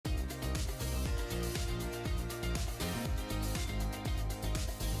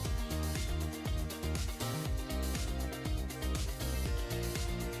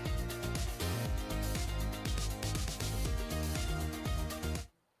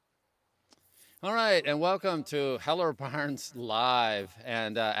All right, and welcome to Heller Barnes Live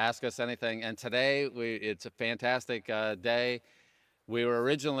and Ask Us Anything. And today it's a fantastic day. We were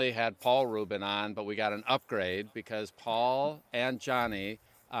originally had Paul Rubin on, but we got an upgrade because Paul and Johnny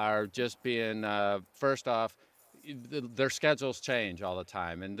are just being, first off, their schedules change all the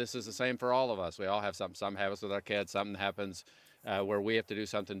time. And this is the same for all of us. We all have something. Something happens with our kids. Something happens where we have to do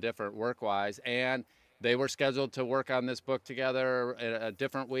something different work-wise. And they were scheduled to work on this book together a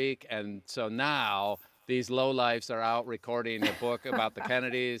different week. And so now these lowlifes are out recording a book about the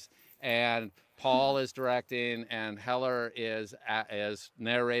Kennedys. And Paul is directing and Heller is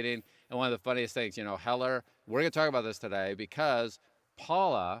narrating. And one of the funniest things, Heller, we're going to talk about this today because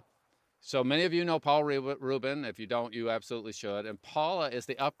Paula, so many of you know Paul Rubin. If you don't, you absolutely should. And Paula is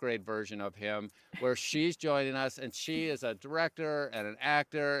the upgrade version of him, where she's joining us, and she is a director and an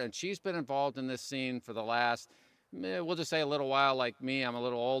actor, and she's been involved in this scene for the last, we'll just say a little while. Like me, I'm a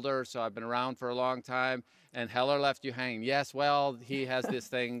little older, so I've been around for a long time. And Heller left you hanging. Yes, well, he has this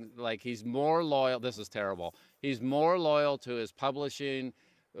thing, like he's more loyal. This is terrible. He's more loyal to his publishing,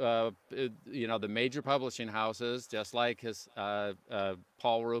 the major publishing houses, just like his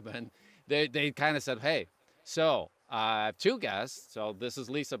Paul Rubin. They kind of said, hey, so I have two guests. So this is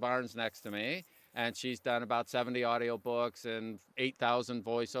Lisa Baarns next to me, and she's done about 70 audiobooks and 8,000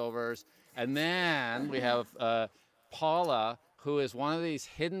 voiceovers. And then we have Paula, who is one of these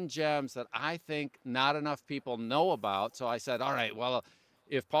hidden gems that I think not enough people know about. So I said, all right, well,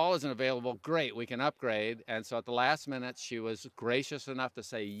 if Paul isn't available, great, we can upgrade. And so at the last minute, she was gracious enough to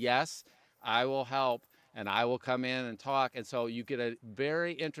say, yes, I will help. And I will come in and talk. And so you get a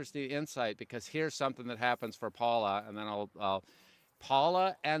very interesting insight, because here's something that happens for Paula. And then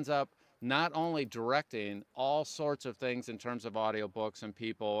Paula ends up not only directing all sorts of things in terms of audiobooks and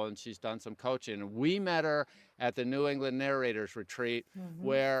people, and she's done some coaching. And we met her at the New England Narrators Retreat,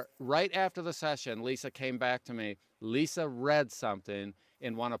 where right after the session, Lisa came back to me. Lisa read something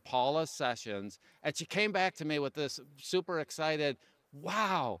in one of Paula's sessions, and she came back to me with this super excited,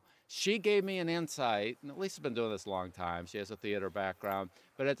 wow. She gave me an insight, and Lisa's been doing this a long time. She has a theater background.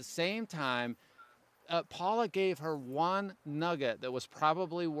 But at the same time, Paula gave her one nugget that was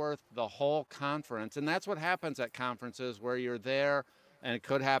probably worth the whole conference. And that's what happens at conferences where you're there, and it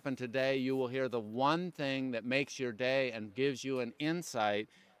could happen today. You will hear the one thing that makes your day and gives you an insight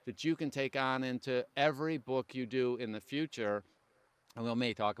that you can take on into every book you do in the future. And we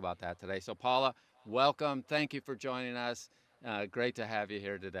may talk about that today. So Paula, welcome. Thank you for joining us. Great to have you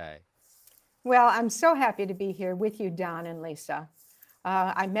here today. Well, I'm so happy to be here with you, Don and Lisa.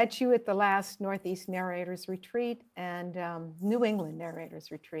 I met you at the last Northeast Narrators Retreat and New England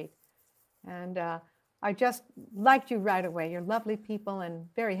Narrators Retreat. And I just liked you right away. You're lovely people, and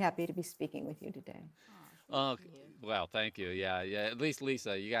very happy to be speaking with you today. Oh, well, thank you. Yeah. At least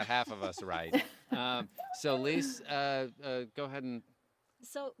Lisa, you got half of us right. So Lisa, go ahead and.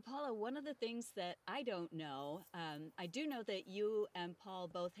 So, Paula, one of the things that I don't know, I do know that you and Paul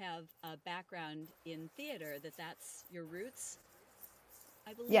both have a background in theater, that's your roots,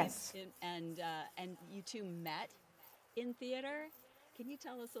 I believe. Yes. And you two met in theater. Can you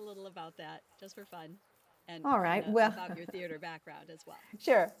tell us a little about that, just for fun? And all right. Well, about your theater background as well.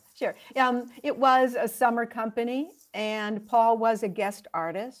 Sure. It was a summer company, and Paul was a guest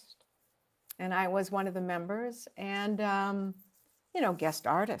artist, and I was one of the members. And guest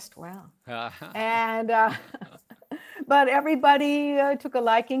artist, wow. And but everybody took a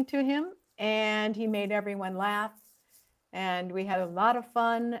liking to him, and he made everyone laugh, and we had a lot of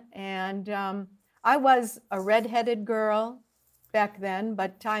fun. And I was a redheaded girl back then,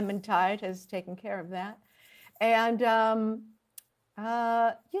 but time and tide has taken care of that. And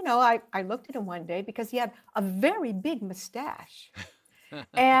I looked at him one day because he had a very big mustache.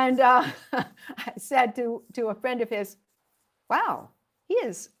 And I said to a friend of his, wow, he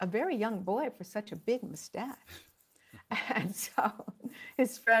is a very young boy for such a big mustache. And so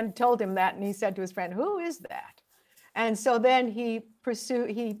his friend told him that, and he said to his friend, who is that? And so then he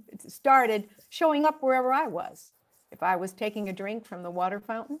started showing up wherever I was. If I was taking a drink from the water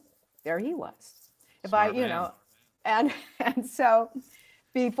fountain, there he was. If and so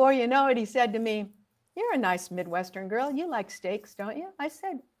before you know it, he said to me, you're a nice Midwestern girl. You like steaks, don't you? I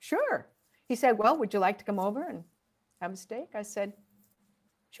said, sure. He said, well, would you like to come over and have a steak? I said,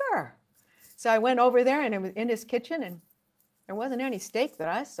 sure. So I went over there, and it was in his kitchen, and there wasn't any steak that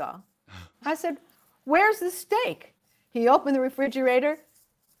I saw. I said, where's the steak? He opened the refrigerator,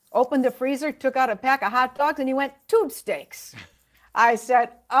 opened the freezer, took out a pack of hot dogs, and he went, tube steaks. I said,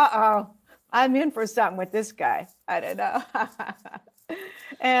 uh-oh, I'm in for something with this guy. I don't know.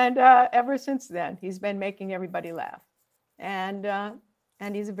 And ever since then, he's been making everybody laugh. And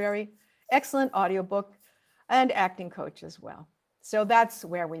he's a very excellent audiobook and acting coach as well. So that's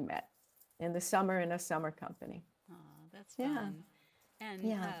where we met, in the summer in a summer company. Oh, that's fun.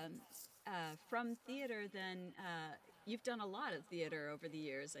 And from theater, then you've done a lot of theater over the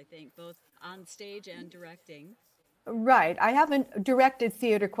years, I think, both on stage and directing. Right. I haven't directed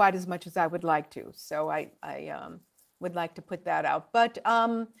theater quite as much as I would like to. So I would like to put that out. But,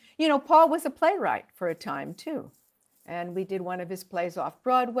 you know, Paul was a playwright for a time, too. And we did one of his plays off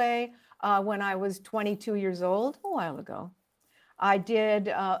Broadway when I was 22 years old, a while ago. I did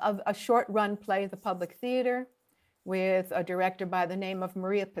a short run play at the Public Theater with a director by the name of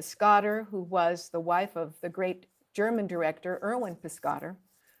Maria Piscator, who was the wife of the great German director Erwin Piscator,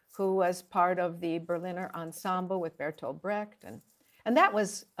 who was part of the Berliner Ensemble with Bertolt Brecht. And that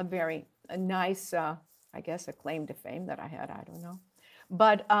was a nice, I guess, a claim to fame that I had, I don't know.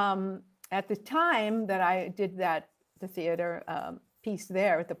 But at the time that I did the theater piece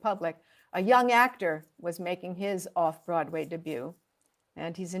there at the Public, a young actor was making his off-Broadway debut.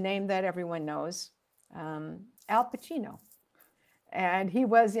 And he's a name that everyone knows, Al Pacino. And he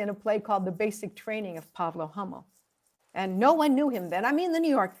was in a play called The Basic Training of Pavlo Hummel. And no one knew him then. I mean, the New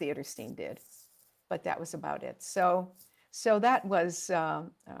York theater scene did, but that was about it. So that was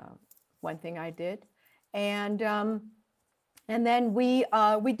one thing I did. And then we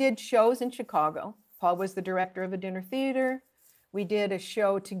did shows in Chicago. Paul was the director of a dinner theater. We did a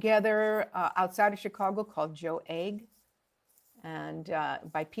show together outside of Chicago called Joe Egg, and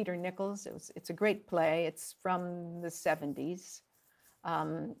by Peter Nichols. It's a great play. It's from the 70s.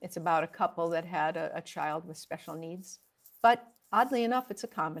 It's about a couple that had a child with special needs. But oddly enough, it's a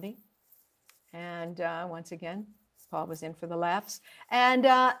comedy. And once again, Paul was in for the laughs. And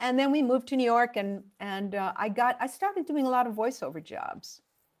then we moved to New York, and I started doing a lot of voiceover jobs,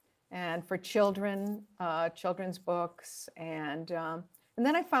 and for children, children's books, and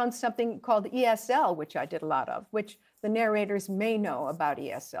then I found something called ESL, which I did a lot of, which the narrators may know about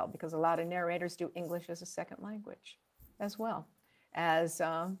ESL, because a lot of narrators do English as a second language, as well as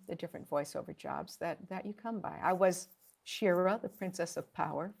the different voiceover jobs that you come by. I was Shira, the Princess of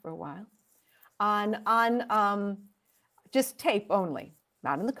Power, for a while, on just tape only,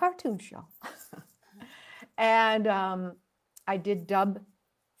 not in the cartoon show. And I did dub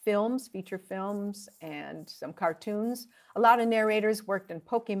films, feature films, and some cartoons. A lot of narrators worked in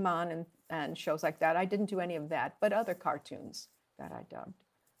Pokemon and shows like that. I didn't do any of that, but other cartoons that I dubbed,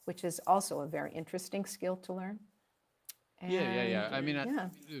 which is also a very interesting skill to learn. And, yeah. I mean,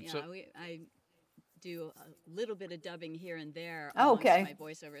 I do a little bit of dubbing here and there Oh, amongst okay. my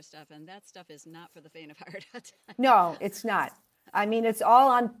voiceover stuff, and that stuff is not for the faint of heart. No, it's not. I mean, it's all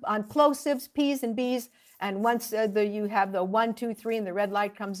on plosives, P's and B's, and once you have the 1, 2, 3, and the red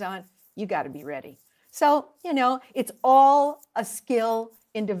light comes on, you got to be ready. So, you know, it's all a skill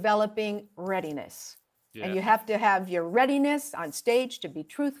in developing readiness. Yeah. And you have to have your readiness on stage to be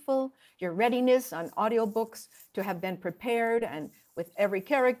truthful, your readiness on audiobooks to have been prepared, and with every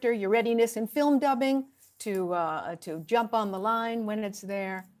character, your readiness in film dubbing to jump on the line when it's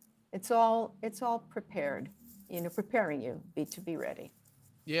there. It's all prepared, you know, preparing you to be ready.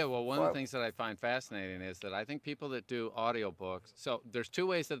 Yeah, well, one of the things that I find fascinating is that I think people that do audiobooks, so there's two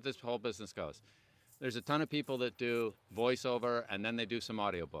ways that this whole business goes. There's a ton of people that do voiceover and then they do some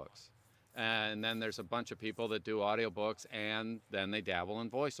audiobooks. And then there's a bunch of people that do audiobooks and then they dabble in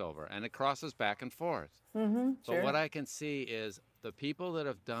voiceover, and it crosses back and forth. Mm-hmm, But sure. what I can see is the people that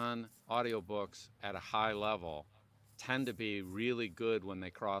have done audiobooks at a high level tend to be really good when they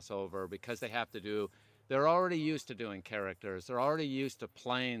cross over, because they're already used to doing characters. They're already used to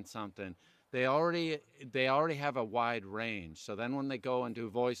playing something. They already have a wide range. So then when they go and do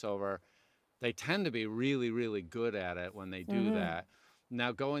voiceover, they tend to be really, really good at it when they do that.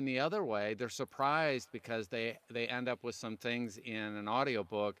 Now, going the other way, they're surprised because they end up with some things in an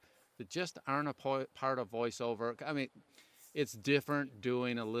audiobook that just aren't a part of voiceover. I mean, it's different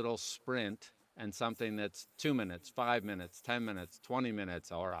doing a little sprint and something that's 2 minutes, 5 minutes, 10 minutes, 20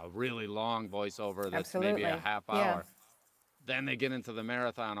 minutes, or a really long voiceover that's maybe a half hour. Yeah. Then they get into the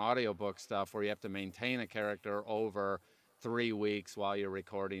marathon audiobook stuff where you have to maintain a character over 3 weeks while you're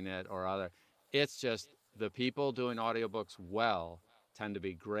recording it or other. It's just the people doing audiobooks well tend to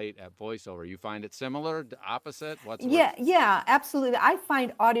be great at voiceover. You find it similar, opposite? Yeah, absolutely. I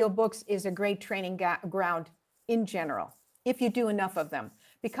find audiobooks is a great training ground in general, if you do enough of them.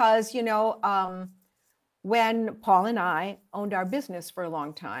 Because, you know, when Paul and I owned our business for a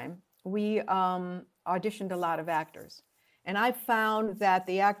long time, we auditioned a lot of actors. And I found that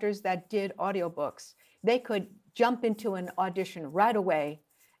the actors that did audiobooks, they could jump into an audition right away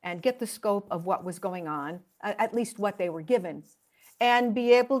and get the scope of what was going on, at least what they were given. and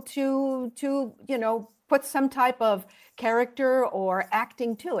be able to put some type of character or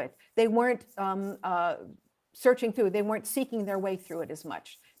acting to it. They weren't searching through, they weren't seeking their way through it as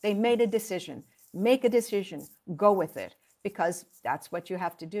much. They made a decision. Make a decision, go with it, because that's what you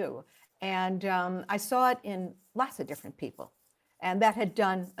have to do. And I saw it in lots of different people, and that had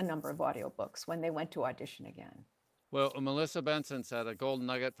done a number of audiobooks when they went to audition again. Well, Melissa Benson said a golden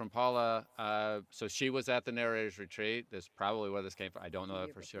nugget from Paula. So she was at the narrator's retreat. That's probably where this came from. I don't know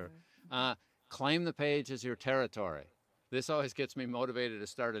that for sure. Claim the page as your territory. This always gets me motivated to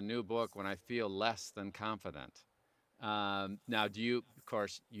start a new book when I feel less than confident. Now, of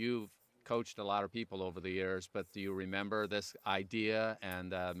course, you've coached a lot of people over the years, but do you remember this idea?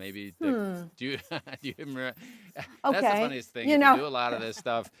 And maybe do you remember? Okay. That's the funniest thing. You do a lot of this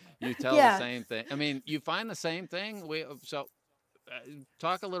stuff. You tell the same thing. I mean, you find the same thing.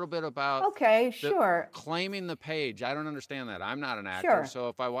 Talk a little bit about claiming the page. I don't understand that. I'm not an actor,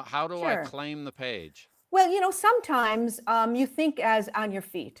 so how do I claim the page? Well, sometimes you think as on your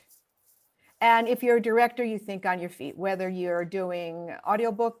feet. And if you're a director, you think on your feet, whether you're doing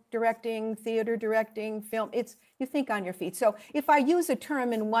audiobook directing, theater directing, film, you think on your feet. So if I use a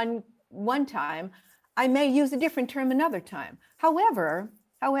term in one time, I may use a different term another time. However,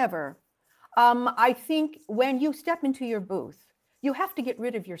 I think when you step into your booth, you have to get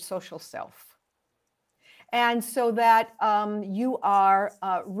rid of your social self. And so that you are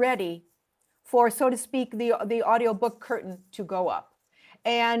ready for, so to speak, the audiobook curtain to go up.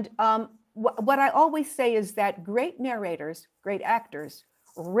 And what I always say is that great narrators, great actors,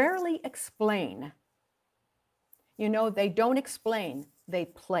 rarely explain. They don't explain, they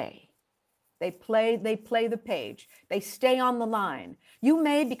play. They play the page. They stay on the line. You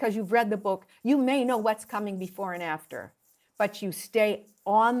may, because you've read the book, you may know what's coming before and after, but you stay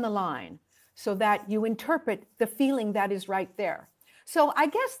on the line so that you interpret the feeling that is right there. So I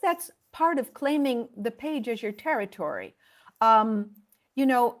guess that's part of claiming the page as your territory.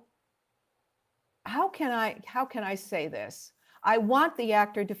 How can I say this? I want the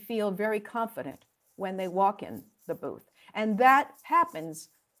actor to feel very confident when they walk in the booth. And that happens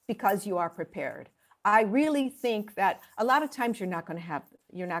because you are prepared. I really think that a lot of times you're not going to have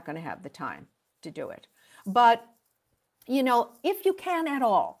the time to do it. But if you can at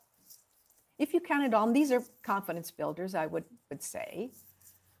all, and these are confidence builders, I would say,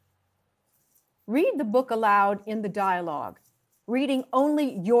 read the book aloud in the dialogue. Reading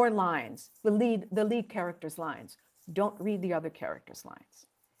only your lines, the lead character's lines. Don't read the other character's lines.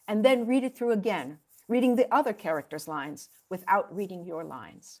 And then read it through again, reading the other character's lines without reading your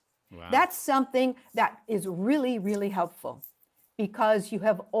lines. Wow. That's something that is really, really helpful because you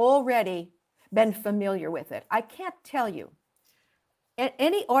have already been familiar with it. I can't tell you.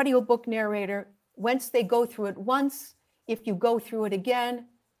 Any audiobook narrator, once they go through it once, if you go through it again,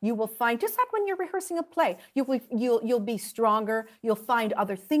 you will find, just like when you're rehearsing a play, you'll be stronger. You'll find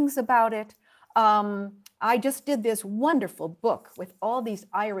other things about it. I just did this wonderful book with all these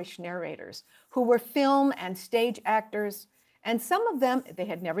Irish narrators who were film and stage actors. And some of them, they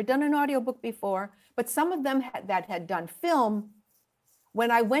had never done an audiobook before, but some of them that had done film, when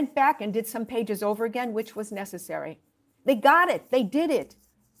I went back and did some pages over again, which was necessary, they got it, they did it.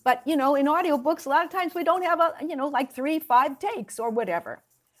 But, in audiobooks, a lot of times we don't have like 3-5 takes or whatever.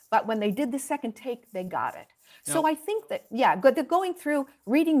 But when they did the second take, they got it. So I think that, they're going through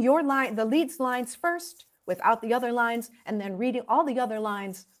reading your line, the lead's lines first without the other lines, and then reading all the other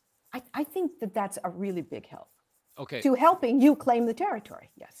lines. I think that that's a really big help. Okay. To helping you claim the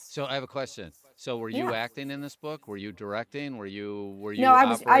territory, yes. So I have a question. So were you acting in this book? Were you directing? Were you no,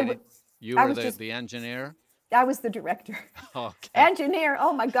 operating? You were just the engineer? I was the director. Okay. Engineer,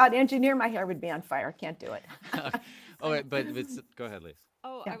 oh my God, engineer, my hair would be on fire. Can't do it. Okay, but go ahead, Lise.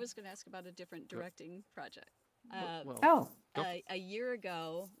 Oh, I was going to ask about a different directing project. A year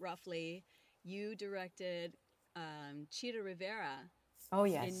ago, roughly, you directed Chita Rivera. Oh,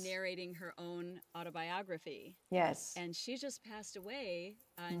 yes. In narrating her own autobiography. Yes. And she just passed away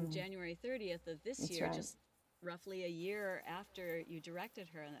on January 30th of this year, right. just roughly a year after you directed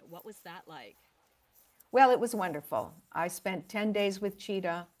her. And what was that like? Well, it was wonderful. I spent 10 days with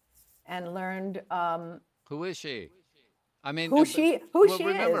Chita and learned... Who is she? I mean, who she is.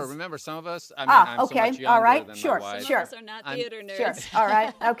 Remember, some of us, I'm okay, so much younger all right, than sure, my wife. sure. Some of us are not theater nerds. Sure, all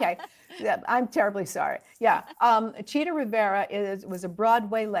right, okay. Yeah, I'm terribly sorry. Yeah, Chita Rivera was a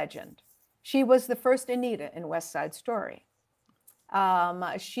Broadway legend. She was the first Anita in West Side Story.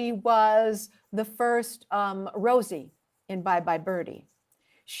 She was the first Rosie in Bye Bye Birdie.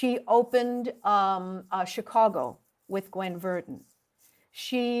 She opened Chicago with Gwen Verdon.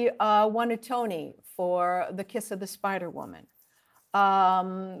 She won a Tony for The Kiss of the Spider Woman.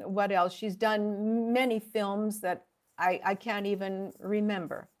 What else? She's done many films that I can't even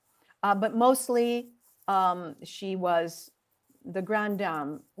remember. But mostly she was the grande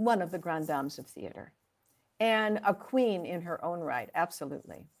dame, one of the grande dames of theater, and a queen in her own right,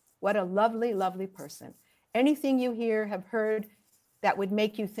 absolutely. What a lovely, lovely person. Anything you have heard that would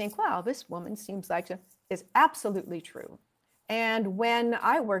make you think, wow, this woman seems like is absolutely true. And when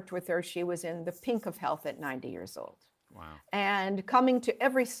I worked with her, she was in the pink of health at 90 years old. Wow. And coming to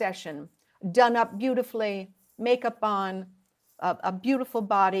every session, done up beautifully, makeup on, a beautiful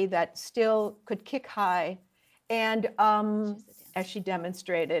body that still could kick high, and as she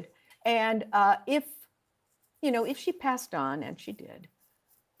demonstrated. And if she passed on, and she did,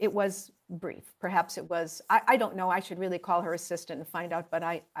 it was brief. Perhaps it was, I don't know, I should really call her assistant and find out, but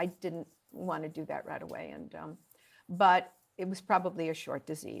I didn't want to do that right away. And but it was probably a short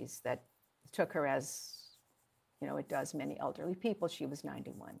disease that took her, as it does many elderly people. She was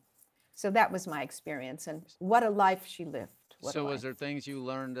 91. So that was my experience, and what a life she lived. So was there things you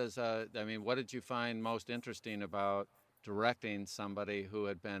learned as what did you find most interesting about directing somebody who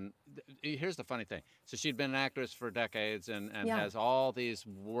had been, here's the funny thing. So she'd been an actress for decades and has all these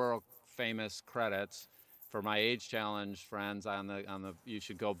world famous credits. For my age challenge friends on the you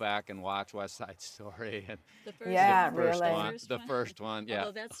should go back and watch West Side Story. And the first, the first one, yeah.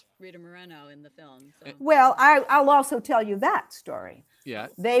 Although that's Rita Moreno in the film. So. Well, I'll also tell you that story. Yeah.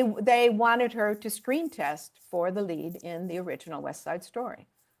 They wanted her to screen test for the lead in the original West Side Story,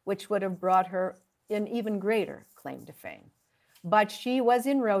 which would have brought her an even greater claim to fame. But she was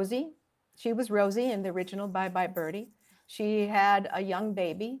in Rosie. She was Rosie in the original Bye Bye Birdie. She had a young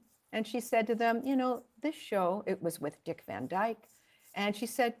baby. And she said to them, this show, it was with Dick Van Dyke. And she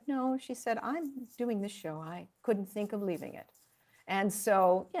said, no, she said, I'm doing this show. I couldn't think of leaving it. And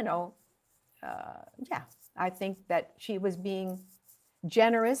so, I think that she was being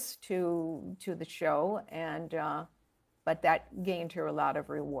generous to the show, and but that gained her a lot of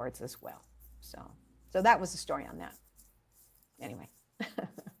rewards as well. So that was the story on that. Anyway.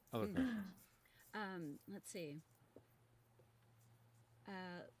 Okay. Let's see.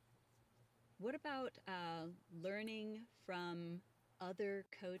 What about learning from other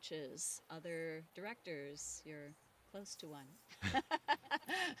coaches, other directors? You're close to one.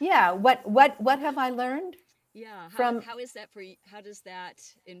 Yeah. What have I learned? Yeah. How is that for you? How does that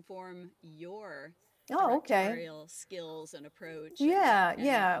inform your directorial skills and approach? Yeah.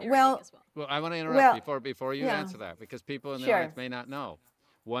 And well, I want to interrupt before you answer that, because people in the Sure. audience may not know.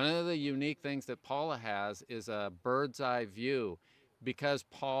 One of the unique things that Paula has is a bird's eye view, because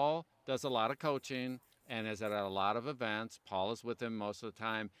Paul does a lot of coaching and is at a lot of events. Paul is with him most of the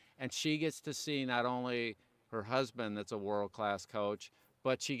time, and she gets to see not only her husband that's a world-class coach,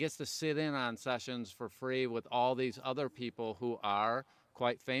 but she gets to sit in on sessions for free with all these other people who are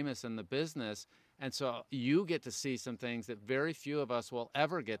quite famous in the business. And so you get to see some things that very few of us will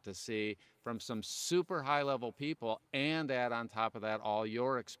ever get to see from some super high-level people, and add on top of that all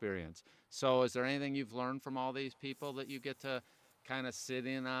your experience. So is there anything you've learned from all these people that you get to kind of sit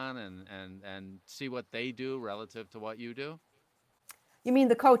in on and see what they do relative to what you do? You mean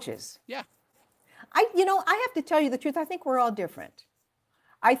the coaches? Yeah. I have to tell you the truth. I think we're all different.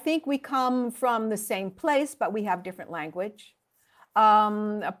 I think we come from the same place, but we have different language.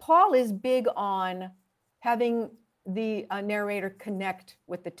 Paul is big on having the narrator connect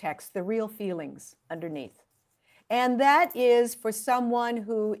with the text, the real feelings underneath. And that is for someone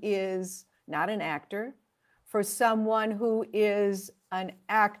who is not an actor, for someone who is an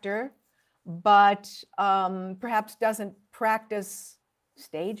actor, but perhaps doesn't practice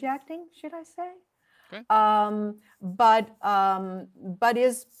stage acting, should I say? Okay. But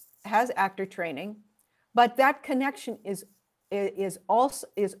has actor training. But that connection is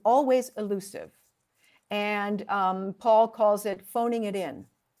always elusive. And Paul calls it phoning it in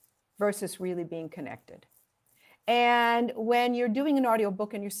versus really being connected. And when you're doing an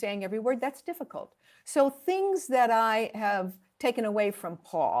audiobook and you're saying every word, that's difficult. So things that I have taken away from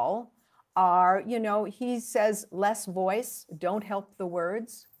Paul are, he says less voice, don't help the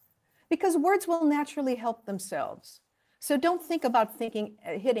words, because words will naturally help themselves. So don't think about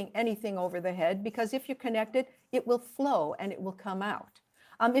hitting anything over the head, because if you're connected, it will flow and it will come out.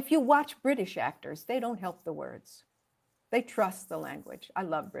 If you watch British actors, they don't help the words. They trust the language. I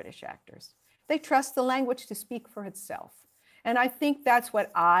love British actors. They trust the language to speak for itself. And I think that's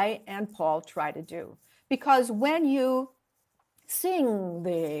what I and Paul try to do. Because when you sing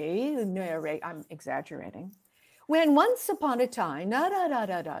the narrate, I'm exaggerating, when once upon a time, da da da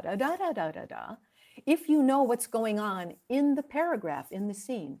da da da da da da da da, if you know what's going on in the paragraph, in the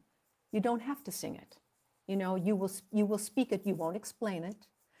scene, you don't have to sing it. You know, you will speak it. You won't explain it.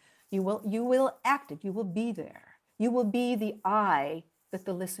 You will act it. You will be there. You will be the eye that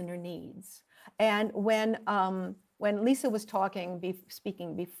the listener needs. And when Lisa was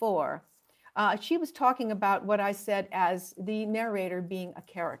speaking before, she was talking about what I said as the narrator being a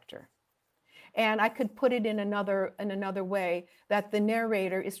character. And I could put it in another way, that the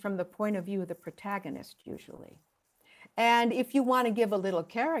narrator is from the point of view of the protagonist usually. And if you want to give a little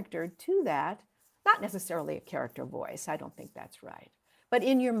character to that, not necessarily a character voice, I don't think that's right, but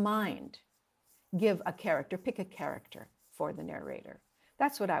in your mind, give a character, pick a character for the narrator.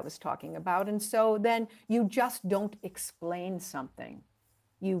 That's what I was talking about. And so then you just don't explain something,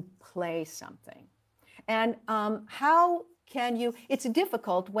 you play something. And how can you, it's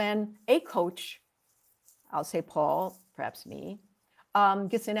difficult when a coach, I'll say Paul, perhaps me,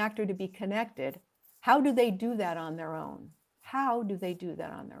 gets an actor to be connected. How do they do that on their own? How do they do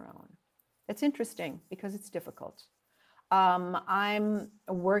that on their own? It's interesting because it's difficult. I'm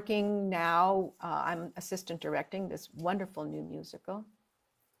working now, I'm assistant directing this wonderful new musical.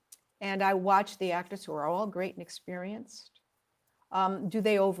 And I watch the actors who are all great and experienced. Do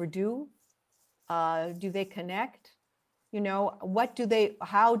they overdo? Do they connect? You know,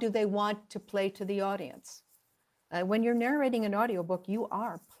 how do they want to play to the audience? When you're narrating an audiobook, you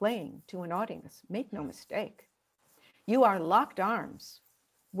are playing to an audience. Make no mistake. You are locked arms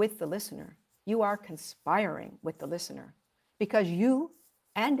with the listener. You are conspiring with the listener because you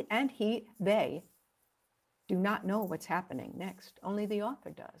and they do not know what's happening next. Only the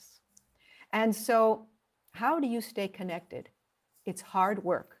author does. And so how do you stay connected? It's hard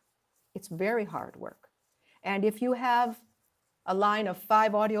work. It's very hard work. And if you have a line of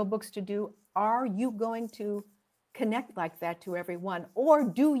 5 audiobooks to do, are you going to connect like that to everyone? Or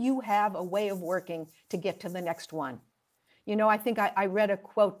do you have a way of working to get to the next one? You know, I think I read a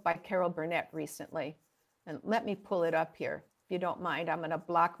quote by Carol Burnett recently, and let me pull it up here. If you don't mind, I'm going to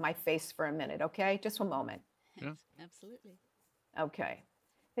block my face for a minute, okay? Just a moment. Yeah. Absolutely. Okay.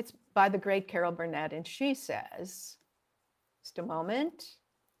 It's by the great Carol Burnett, and she says, just a moment.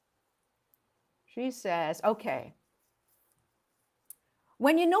 She says, okay,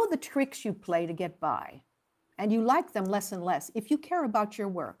 when you know the tricks you play to get by, and you like them less and less, if you care about your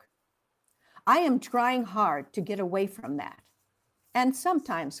work, I am trying hard to get away from that, and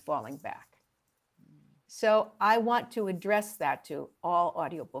sometimes falling back. So I want to address that to all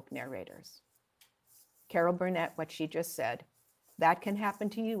audiobook narrators. Carol Burnett, what she just said, that can happen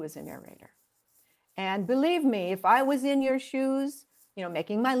to you as a narrator. And believe me, if I was in your shoes, you know,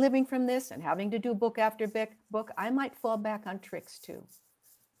 making my living from this and having to do book after book, I might fall back on tricks too.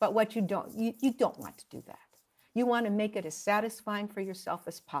 But what you don't want to do that. You want to make it as satisfying for yourself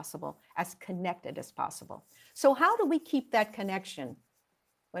as possible, as connected as possible. So how do we keep that connection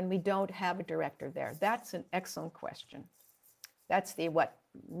when we don't have a director there? That's an excellent question. That's the $1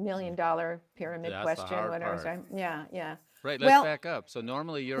 million pyramid question. The hard part. Yeah. Right, let's back up. So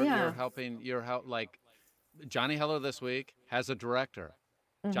normally you're helping, like Johnny Heller this week has a director.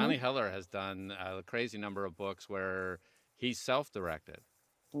 Mm-hmm. Johnny Heller has done a crazy number of books where he's self-directed.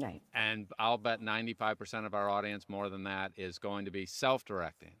 Right. And I'll bet 95% of our audience, more than that, is going to be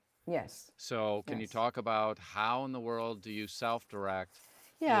self-directing. Yes. So can you talk about how in the world do you self-direct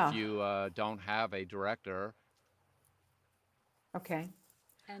if you don't have a director? Okay.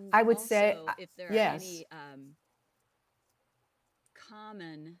 And I would also, say, if there are any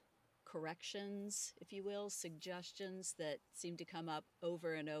common corrections, if you will, suggestions that seem to come up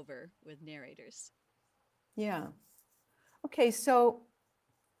over and over with narrators. Yeah. Okay, so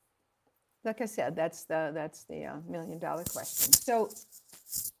like I said, that's the $1 million question. So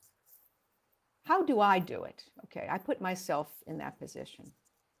how do I do it? Okay, I put myself in that position.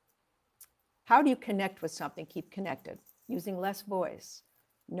 How do you connect with something, keep connected? Using less voice,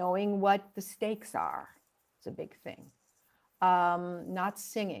 knowing what the stakes are is a big thing. Not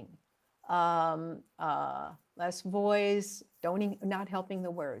singing, less voice, not helping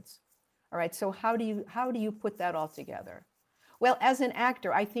the words. All right, so how do you put that all together? Well, as an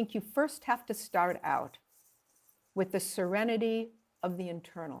actor, I think you first have to start out with the serenity of the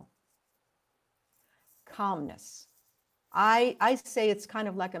internal. Calmness. I say it's kind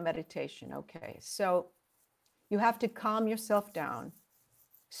of like a meditation, okay? So you have to calm yourself down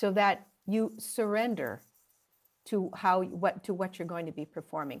so that you surrender to what you're going to be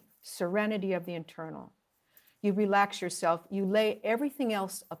performing. Serenity of the internal. You relax yourself. You lay everything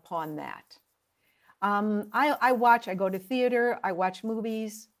else upon that. I go to theater, I watch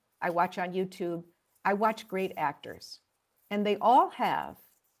movies, I watch on YouTube, I watch great actors, and they all have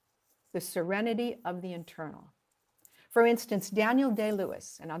the serenity of the internal. For instance, Daniel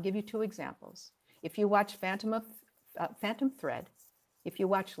Day-Lewis, and I'll give you 2 examples. if you watch Phantom Thread, if you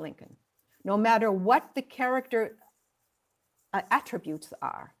watch Lincoln, no matter what the character attributes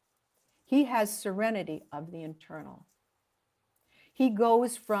are, he has serenity of the internal. He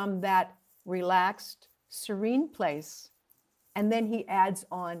goes from that relaxed, serene place, and then he adds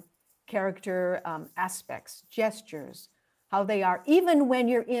on character aspects, gestures, how they are. Even when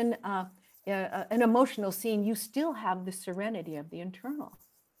you're in an emotional scene, you still have the serenity of the internal.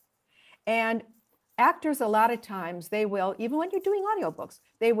 And actors, a lot of times, they will, even when you're doing audiobooks,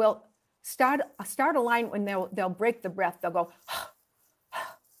 they will start a line when they'll break the breath. They'll go,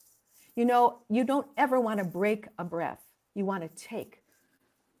 you know, you don't ever want to break a breath. You want to take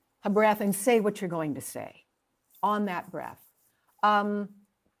a breath and say what you're going to say on that breath.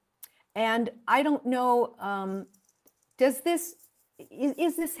 And I don't know, is this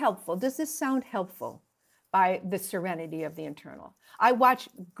helpful? Does this sound helpful by the serenity of the internal? I watch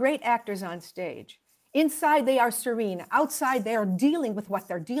great actors on stage. Inside they are serene. Outside they are dealing with what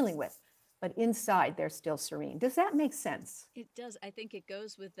they're dealing with. But inside they're still serene. Does that make sense? It does. I think it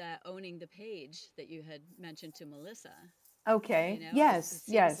goes with that owning the page that you had mentioned to Melissa. Okay. You know, yes. It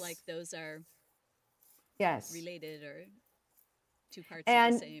seems yes. like those are related or two parts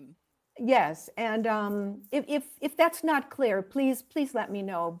of the same. Yes. And if that's not clear, please let me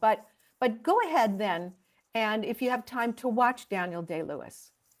know. But go ahead then, and if you have time to watch Daniel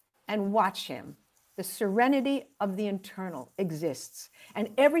Day-Lewis and watch him. The serenity of the internal exists, and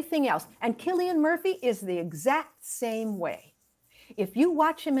everything else. And Cillian Murphy is the exact same way. If you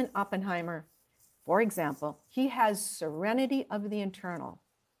watch him in Oppenheimer, for example, he has serenity of the internal,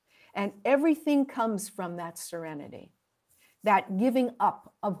 and everything comes from that serenity, that giving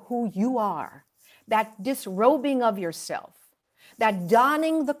up of who you are, that disrobing of yourself, that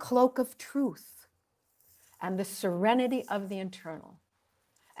donning the cloak of truth, and the serenity of the internal.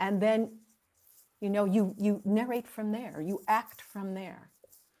 And then you know, you narrate from there, you act from there.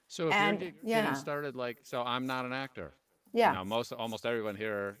 So if you're getting started, so I'm not an actor. Yeah. You know, almost everyone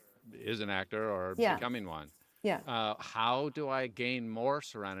here is an actor or becoming one. Yeah. How do I gain more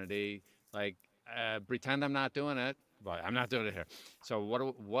serenity? Like, pretend I'm not doing it, but I'm not doing it here. So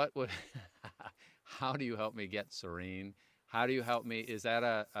what would, how do you help me get serene? How do you help me? Is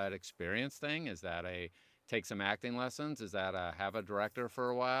that an experience thing? Is that take some acting lessons? Is that have a director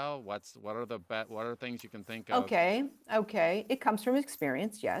for a while? What are things you can think of? Okay. It comes from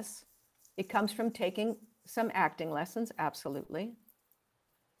experience, yes. It comes from taking some acting lessons, absolutely.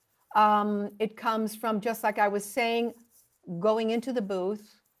 It comes from, just like I was saying, going into the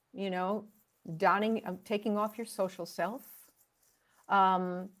booth, you know, taking off your social self.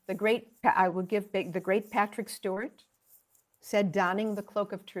 The great Patrick Stewart said, donning the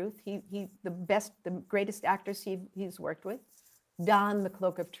cloak of truth. The greatest actors he's worked with, don the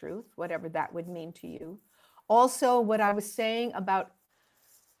cloak of truth, whatever that would mean to you. Also, what I was saying about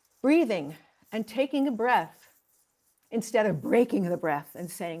breathing and taking a breath instead of breaking the breath and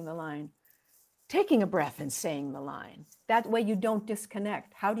saying the line. Taking a breath and saying the line. That way you don't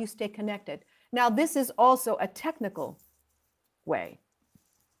disconnect. How do you stay connected? Now, this is also a technical way.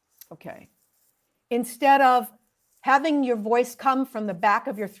 Okay. Instead of having your voice come from the back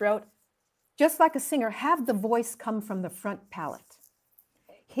of your throat, just like a singer, have the voice come from the front palate.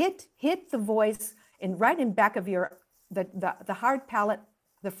 Hit the voice right in back of the hard palate,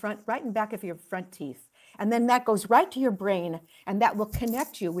 right in back of your front teeth. And then that goes right to your brain, and that will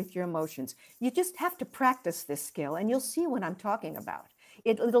connect you with your emotions. You just have to practice this skill, and you'll see what I'm talking about.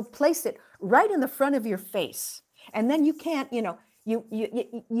 It'll place it right in the front of your face. And then you can't, you know,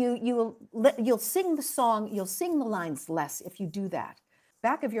 you'll sing the song, you'll sing the lines less if you do that.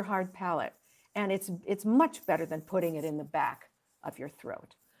 Back of your hard palate, and it's much better than putting it in the back of your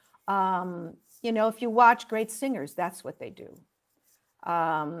throat. You know, if you watch great singers, that's what they do.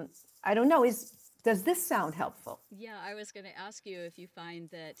 I don't know, does this sound helpful? Yeah, I was going to ask you if you find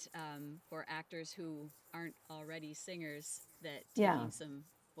that for actors who aren't already singers, that taking some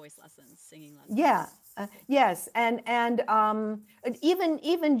voice lessons, singing lessons. Yeah, yes, and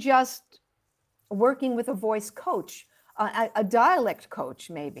even just working with a voice coach, a dialect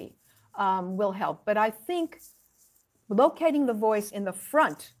coach maybe will help. But I think locating the voice in the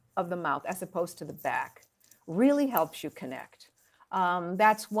front of the mouth as opposed to the back really helps you connect.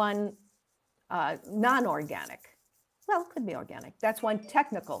 That's one non-organic. Well, it could be organic. That's one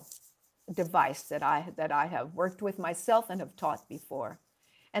technical device that I have worked with myself and have taught before.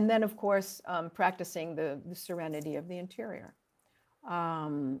 And then, of course, practicing the serenity of the interior.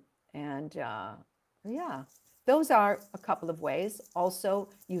 Yeah, those are a couple of ways. Also,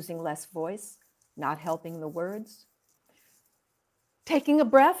 using less voice, not helping the words. taking a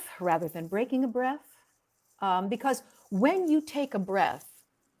breath rather than breaking a breath. Because when you take a breath,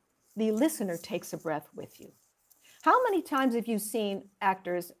 the listener takes a breath with you. How many times have you seen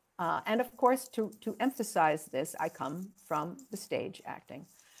actors, and of course, to emphasize this, I come from the stage acting,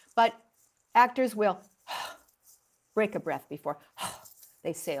 but actors will break a breath before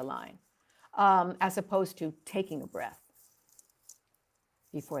they say a line, as opposed to taking a breath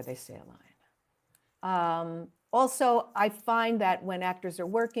before they say a line. Also, I find that when actors are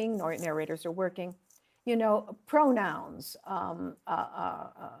working or narrators are working, you know, pronouns,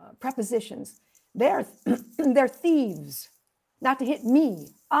 prepositions, they're thieves. Not to hit me,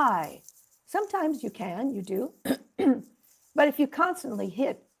 I. Sometimes you do. But if you constantly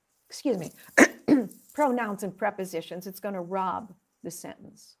hit, excuse me, pronouns and prepositions, it's going to rob the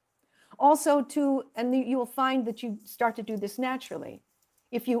sentence. Also, and you will find that you start to do this naturally.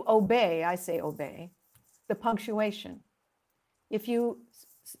 If you obey, I say obey, the punctuation. If you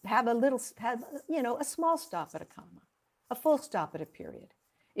have a small stop at a comma, a full stop at a period,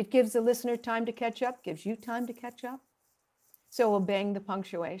 it gives the listener time to catch up, gives you time to catch up. So obeying the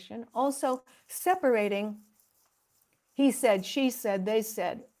punctuation. Also separating he said, she said, they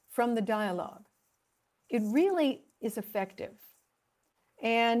said from the dialogue. It really is effective.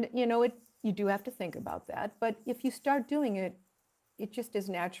 And, you know, you do have to think about that. But if you start doing it, it just is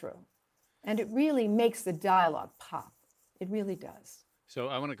natural. And it really makes the dialogue pop. It really does. So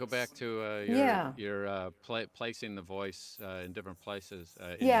I want to go back to your placing the voice in different places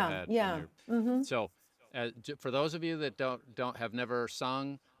in your head. Yeah. Mm-hmm. So for those of you that have never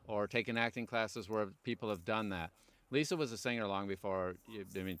sung or taken acting classes where people have done that, Lisa was a singer long before,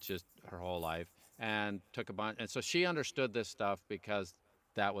 just her whole life, and took a bunch. And so she understood this stuff because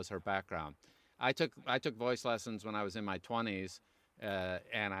that was her background. I took voice lessons when I was in my 20s,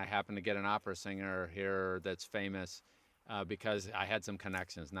 and I happened to get an opera singer here that's famous because I had some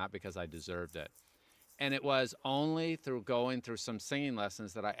connections, not because I deserved it. And it was only through going through some singing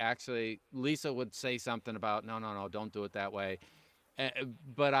lessons that Lisa would say something about, no, don't do it that way.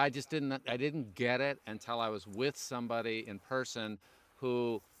 But I didn't get it until I was with somebody in person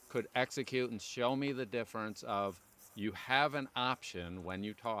who could execute and show me the difference of you have an option when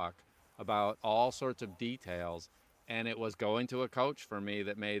you talk about all sorts of details. And it was going to a coach for me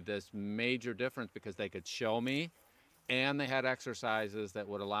that made this major difference because they could show me and they had exercises that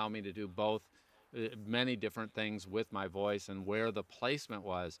would allow me to do both, many different things with my voice and where the placement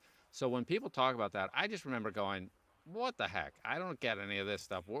was. So when people talk about that, I just remember going, what the heck? I don't get any of this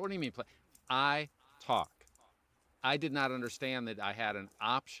stuff. What do you mean play? I talk. I did not understand that I had an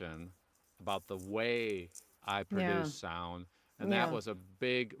option about the way I produce sound. And that was a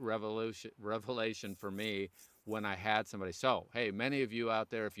big revelation for me when I had somebody. So, hey, many of you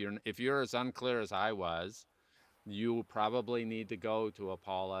out there, if you're as unclear as I was, you probably need to go to a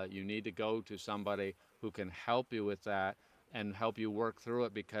Paula. You need to go to somebody who can help you with that and help you work through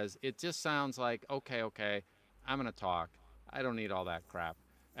it, because it just sounds like, okay, I'm going to talk. I don't need all that crap.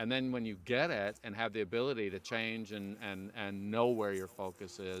 And then when you get it and have the ability to change and know where your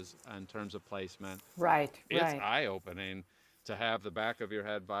focus is in terms of placement, it's eye-opening to have the back of your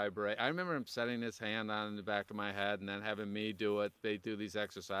head vibrate. I remember him setting his hand on the back of my head and then having me do it. They do these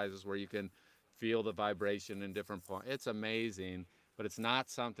exercises where you can feel the vibration in different points. It's amazing, but it's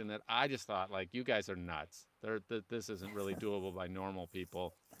not something that I just thought, like, you guys are nuts. This isn't really doable by normal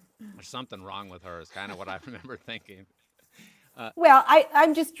people. There's something wrong with her is kind of what I remember thinking. Well,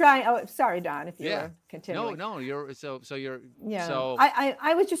 I'm just trying. Oh, sorry, Don, if you were continuing. No, you're so you're. Yeah. So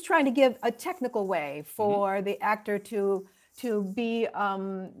I was just trying to give a technical way for the actor to be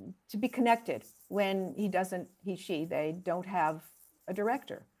connected when they don't have a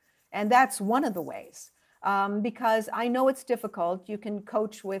director, and that's one of the ways. Because I know it's difficult. You can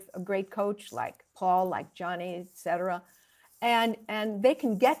coach with a great coach like Paul, like Johnny, etc., and they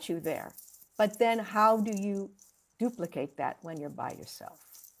can get you there. But then, how do you duplicate that when you're by yourself?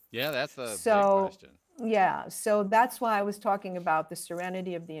 Yeah, that's the big question. Yeah, so that's why I was talking about the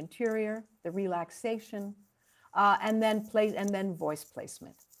serenity of the interior, the relaxation, and then voice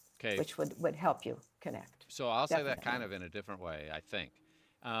placement, which would help you connect. So I'll say that kind of in a different way, I think.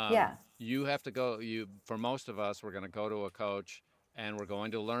 You have to go. For most of us, we're going to go to a coach, and we're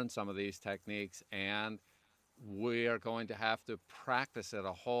going to learn some of these techniques, and we are going to have to practice it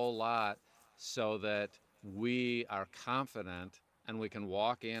a whole lot so that we are confident and we can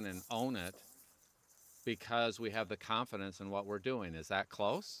walk in and own it because we have the confidence in what we're doing. Is that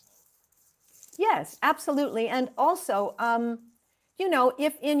close? Yes, absolutely. And also,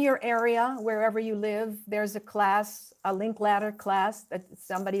 if in your area, wherever you live, there's a class, a Linklater class that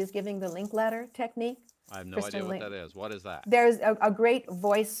somebody is giving the Linklater technique, I have no idea Kristen what Link. that is. What is that? There's a great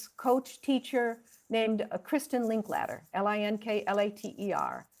voice coach teacher named Kristen Linklater,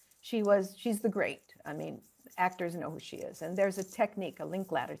 Linklater. She's the great. I mean, actors know who she is. And there's a technique, a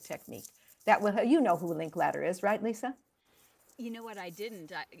Linklater technique that will, you know who Linklater is, right, Lisa? You know what? I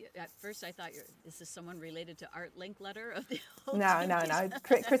didn't. At first, I thought, is this someone related to Art Linkletter of the old No, TV no. show?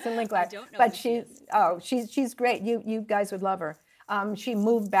 Kristen Linklater. I don't know But who she is. she's great. You guys would love her. She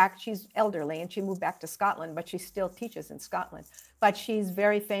moved back. She's elderly, and she moved back to Scotland, but she still teaches in Scotland. But she's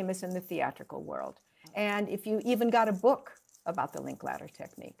very famous in the theatrical world. And if you even got a book about the Linklater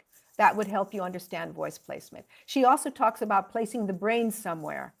technique, that would help you understand voice placement. She also talks about placing the brain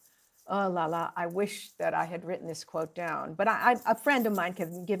somewhere. Oh, la la, I wish that I had written this quote down, but a friend of mine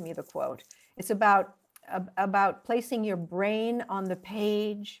can give me the quote. It's about placing your brain on the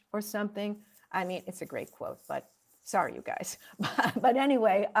page or something. I mean, it's a great quote, but sorry, you guys. But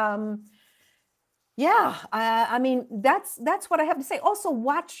anyway, yeah, I mean, that's what I have to say. Also,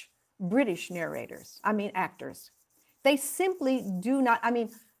 watch British narrators, I mean, actors. They simply do not, I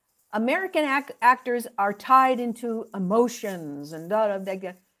mean, American actors are tied into emotions and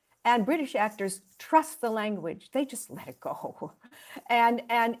and British actors trust the language. They just let it go. And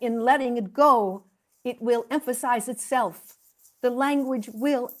in letting it go, it will emphasize itself. The language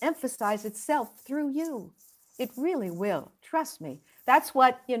will emphasize itself through you. It really will. Trust me. That's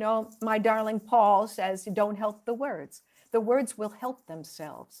what, you know, my darling Paul says, don't help the words. The words will help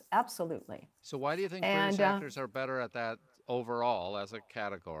themselves. Absolutely. So why do you think British actors are better at that overall as a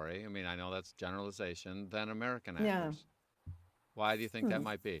category? I mean, I know that's generalization, than American actors. Yeah. Why do you think that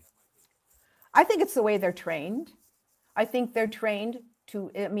might be? I think it's the way they're trained. I think they're trained to,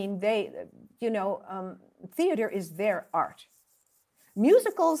 I mean, theater is their art.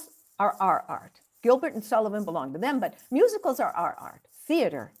 Musicals are our art. Gilbert and Sullivan belong to them, but musicals are our art.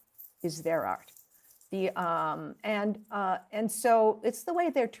 Theater is their art. And so it's the way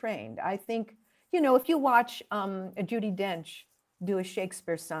they're trained. I think, you know, if you watch Judi Dench do a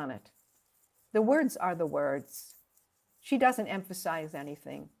Shakespeare sonnet, the words are the words. She doesn't emphasize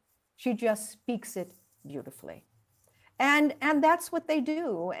anything. She just speaks it beautifully. And that's what they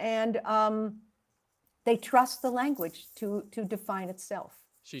do. And they trust the language to define itself.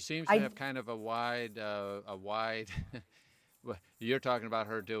 She seems to have kind of a wide, you're talking about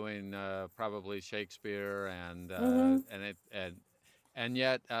her doing probably Shakespeare and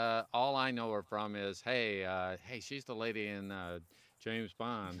yet all I know her from is, hey, she's the lady in James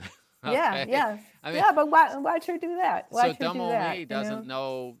Bond. Okay. Yeah. I mean, yeah, but watch her do that. Watch so her do that. me doesn't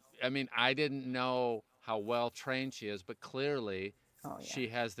know. I mean, I didn't know how well trained she is, but clearly she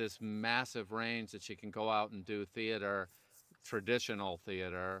has this massive range that she can go out and do theater, traditional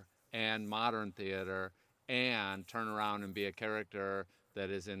theater and modern theater, and turn around and be a character that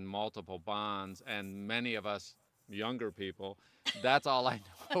is in multiple Bonds. And many of us younger people, that's all I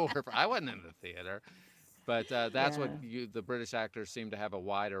know her from. I wasn't in the theater. But that's what the British actors seem to have a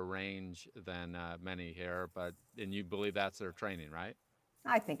wider range than many here. And you believe that's their training, right?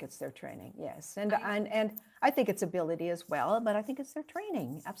 I think it's their training, yes. And I think it's ability as well, but I think it's their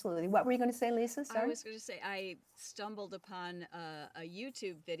training, absolutely. What were you going to say, Lisa? Sorry? I was going to say, I stumbled upon a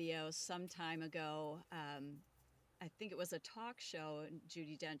YouTube video some time ago. I think it was a talk show, and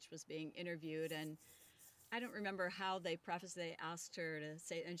Judi Dench was being interviewed, and I don't remember how they prefaced, they asked her to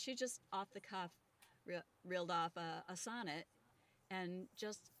say, and she just off the cuff reeled off a sonnet, and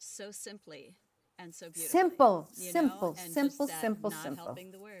just so simply and so beautifully. Simple. Not helping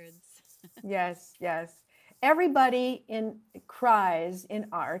the words. Yes. Everybody cries in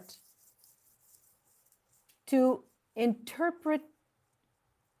art to interpret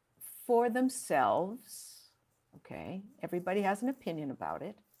for themselves. Okay, everybody has an opinion about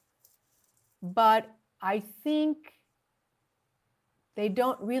it, but I think they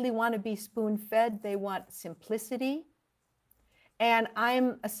don't really want to be spoon-fed. They want simplicity. And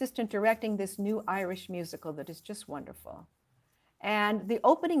I'm assistant directing this new Irish musical that is just wonderful. And the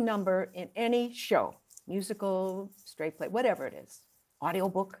opening number in any show, musical, straight play, whatever it is,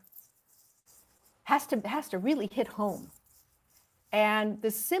 audiobook, has to really hit home. And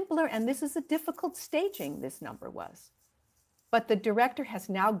the simpler, and this is a difficult staging, this number was, but the director has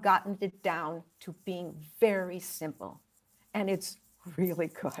now gotten it down to being very simple. And it's really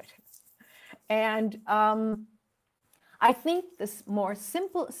good. And I think this more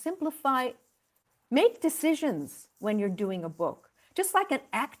simplify, make decisions when you're doing a book, just like an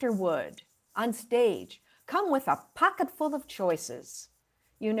actor would on stage. Come with a pocket full of choices,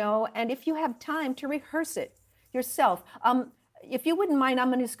 you know, and if you have time to rehearse it yourself. If you wouldn't mind,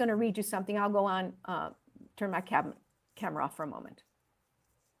 I'm just going to read you something. I'll go on, turn my camera off for a moment.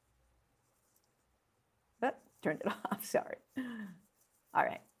 turn it off, sorry. All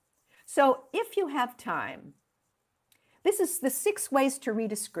right. So if you have time, this is the 6 ways to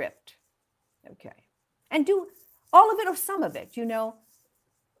read a script. Okay. And do all of it or some of it, you know.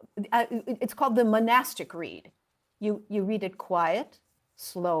 It's called the monastic read. You read it quiet,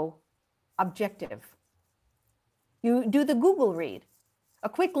 slow, objective. You do the Google read, a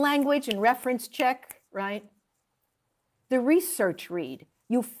quick language and reference check, right? The research read,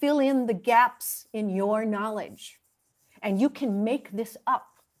 you fill in the gaps in your knowledge. And you can make this up.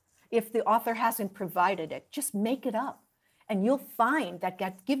 If the author hasn't provided it, just make it up. And you'll find that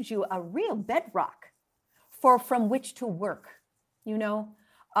that gives you a real bedrock from which to work, you know.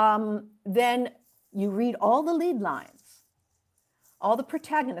 Then you read all the lead lines, all the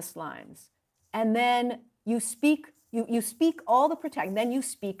protagonist lines, and then you speak all the protagonist, then you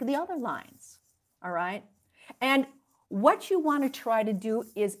speak the other lines, all right? And what you want to try to do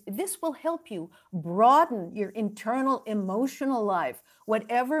is, this will help you broaden your internal emotional life.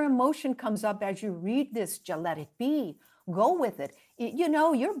 Whatever emotion comes up as you read this, just let it be. Go with it. You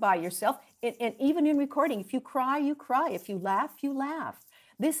know, you're by yourself. And even in recording, if you cry, you cry. If you laugh, you laugh.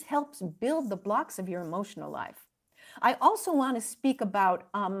 This helps build the blocks of your emotional life. I also want to speak about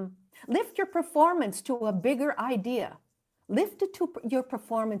lift your performance to a bigger idea. Lift your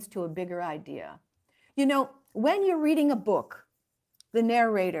performance to a bigger idea. You know, when you're reading a book, the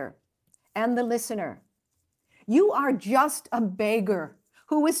narrator and the listener, you are just a beggar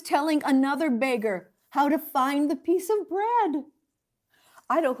who is telling another beggar how to find the piece of bread.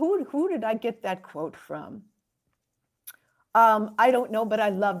 Who did I get that quote from? I don't know, but I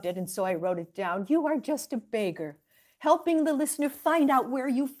loved it, and so I wrote it down. You are just a beggar, helping the listener find out where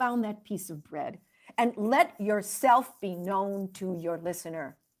you found that piece of bread, and let yourself be known to your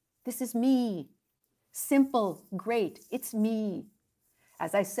listener. This is me. Simple, great, it's me.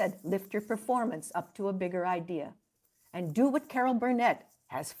 As I said, lift your performance up to a bigger idea, and do what Carol Burnett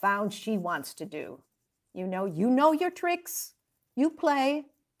has found she wants to do. You know your tricks. You play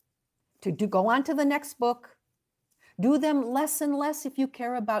to go on to the next book. Do them less and less if you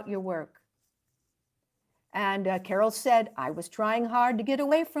care about your work. And Carol said, I was trying hard to get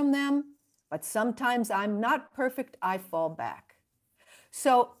away from them, but sometimes I'm not perfect, I fall back.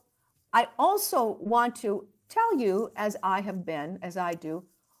 So I also want to tell you, as I have been, as I do,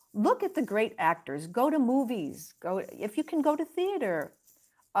 look at the great actors, go to movies, if you can go to theater.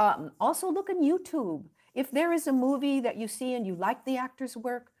 Also look on YouTube. If there is a movie that you see and you like the actor's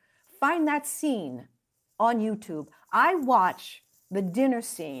work, find that scene on YouTube. I watch the dinner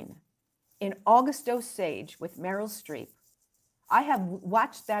scene in August Osage with Meryl Streep. I have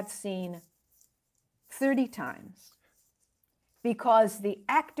watched that scene 30 times because the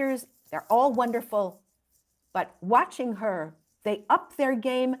actors, they're all wonderful, but watching her, they up their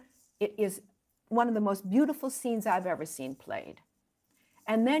game. It is one of the most beautiful scenes I've ever seen played.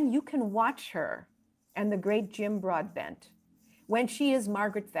 And then you can watch her and the great Jim Broadbent when she is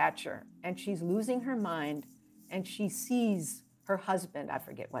Margaret Thatcher and she's losing her mind and she sees her husband, I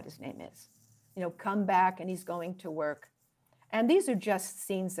forget what his name is, you know, come back and he's going to work. And these are just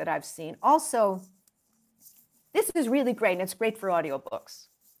scenes that I've seen. Also, this is really great, and it's great for audiobooks.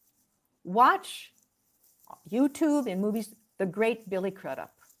 Watch YouTube and movies, the great Billy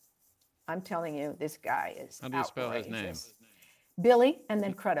Crudup. I'm telling you, this guy is How do you spell his name? Billy and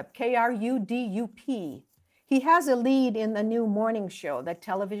then Crudup, K-R-U-D-U-P. He has a lead in the new morning show, that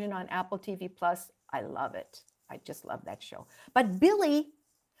television on Apple TV+. I love it. I just love that show. But Billy,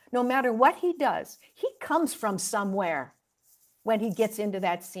 no matter what he does, he comes from somewhere when he gets into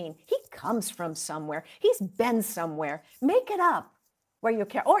that scene. He comes from somewhere. He's been somewhere. Make it up where your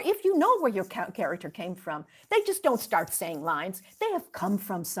character, or if you know where your character came from, they just don't start saying lines. They have come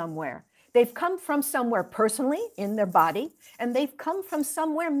from somewhere. They've come from somewhere personally in their body, and they've come from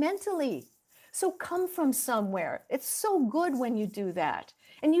somewhere mentally. So come from somewhere. It's so good when you do that.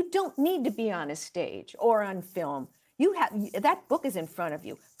 And you don't need to be on a stage or on film. You have, that book is in front of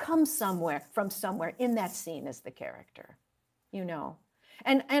you. Come somewhere, from somewhere in that scene as the character, you know.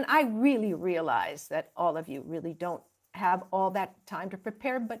 And I really realize that all of you really don't have all that time to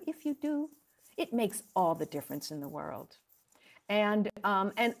prepare, but if you do, it makes all the difference in the world. And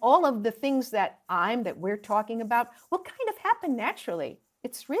all of the things that we're talking about will kind of happen naturally.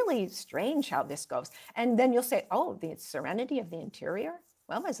 It's really strange how this goes. And then you'll say, oh, the serenity of the interior?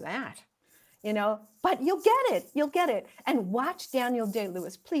 What was that? You know, but you'll get it. And watch Daniel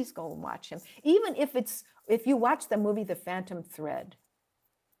Day-Lewis. Please go and watch him. Even if you watch the movie The Phantom Thread,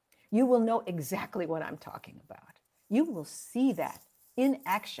 you will know exactly what I'm talking about. You will see that in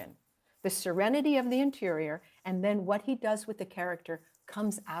action. The serenity of the interior, and then what he does with the character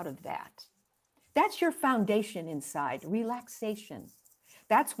comes out of that. That's your foundation inside, relaxation.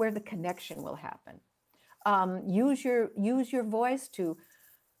 That's where the connection will happen. Use your voice to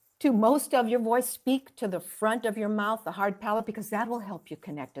most of your voice, speak to the front of your mouth, the hard palate, because that will help you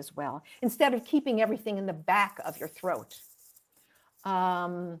connect as well, instead of keeping everything in the back of your throat.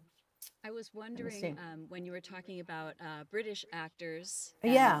 I was wondering when you were talking about British actors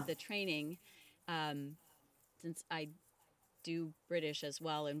Yeah. and the training, since I do British as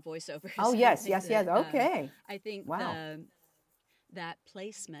well in voiceovers. Oh, yes, yes, yes. Okay. I think Wow. that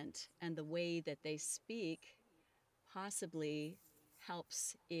placement and the way that they speak possibly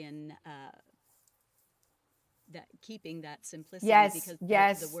helps in that keeping that simplicity, Yes, because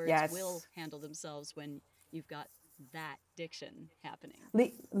yes, the words yes. will handle themselves when you've got that diction happening.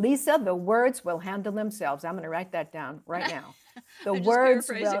 Lisa, the words will handle themselves. I'm going to write that down right now. The I'm just words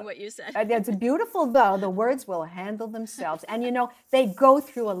paraphrasing will, what you said. It's beautiful though. The words will handle themselves. And you know, they go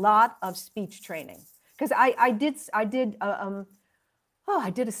through a lot of speech training. Because I did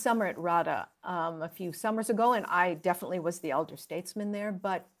a summer at RADA a few summers ago, and I definitely was the elder statesman there.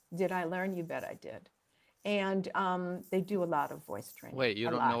 But did I learn? You bet I did. And they do a lot of voice training. Wait, you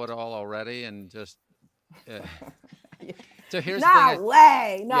don't know it all already, and just. So here's no the thing.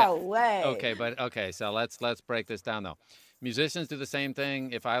 way, no Yeah. way. Okay, but okay, so let's break this down though. Musicians do the same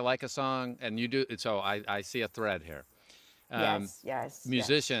thing. If I like a song and you do, so I see a thread here. Yes.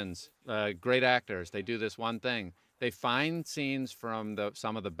 Musicians, great actors, they do this one thing. They find scenes from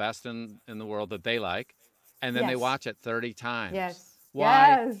some of the best in the world that they like, and then they watch it 30 times. Yes.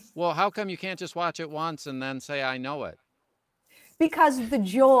 Why? Yes. Well, how come you can't just watch it once and then say, I know it? Because the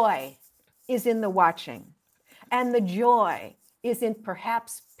joy is in the watching. And the joy is in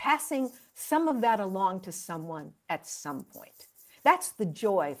perhaps passing some of that along to someone at some point. That's the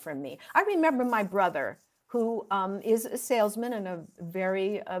joy for me. I remember my brother, who is a salesman and a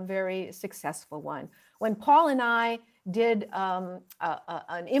very successful one. When Paul and I did an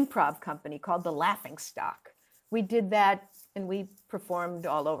improv company called The Laughing Stock, we did that and we performed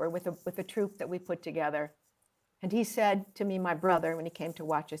all over with a troupe that we put together. And he said to me, my brother, when he came to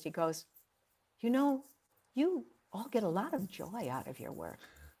watch us, he goes, you know, you all get a lot of joy out of your work.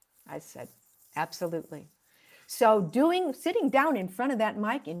 I said, absolutely. So sitting down in front of that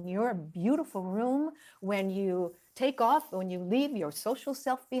mic in your beautiful room, when you take off, when you leave your social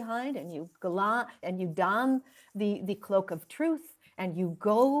self behind and you don the cloak of truth and you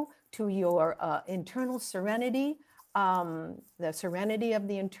go to your internal serenity, the serenity of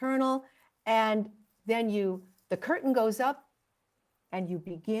the internal, and then the curtain goes up and you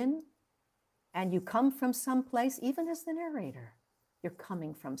begin. And you come from someplace, even as the narrator, you're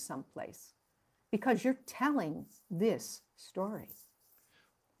coming from someplace because you're telling this story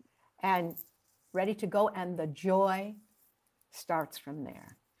and ready to go. And the joy starts from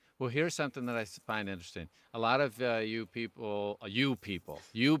there. Well, here's something that I find interesting. A lot of you peoples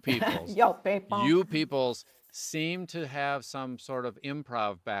seem to have some sort of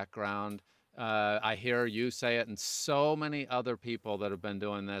improv background. I hear you say it, and so many other people that have been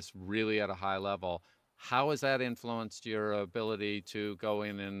doing this really at a high level. How has that influenced your ability to go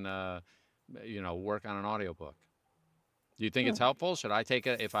in and, work on an audiobook? Do you think it's helpful? Should I take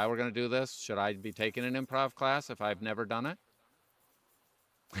it, if I were going to do this, should I be taking an improv class if I've never done it?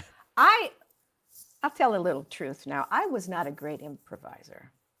 I'll tell a little truth now. I was not a great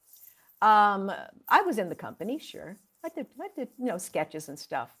improviser. I was in the company, sure. I did, sketches and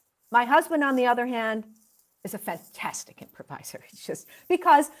stuff. My husband, on the other hand, is a fantastic improviser. It's just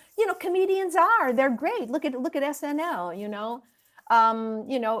because, comedians they're great. Look at SNL,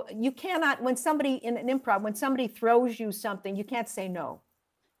 you cannot, when somebody in an improv, when somebody throws you something, you can't say no.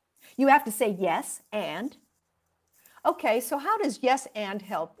 You have to say yes and. Okay, so how does yes and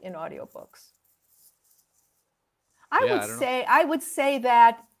help in audiobooks? I would say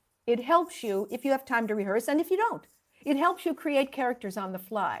that it helps you if you have time to rehearse, and if you don't. It helps you create characters on the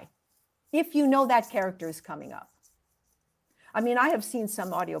fly, if you know that character is coming up. I mean, I have seen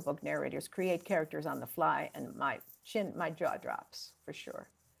some audiobook narrators create characters on the fly, and my jaw drops, for sure.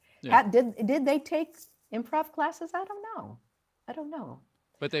 Yeah. Did they take improv classes? I don't know.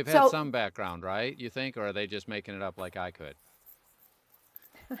 But they've had some background, right, you think? Or are they just making it up like I could?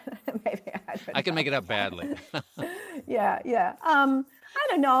 Maybe I can make it up badly. Yeah. I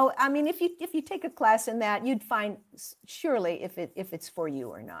don't know. I mean, if you take a class in that, you'd find surely if it's for you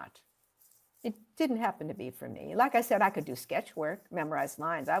or not. It didn't happen to be for me. Like I said, I could do sketch work, memorize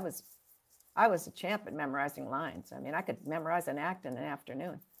lines. I was a champ at memorizing lines. I mean, I could memorize an act in an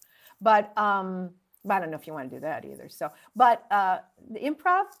afternoon. But I don't know if you want to do that either. So, but the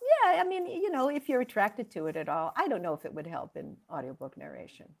improv, yeah, I mean, if you're attracted to it at all, I don't know if it would help in audiobook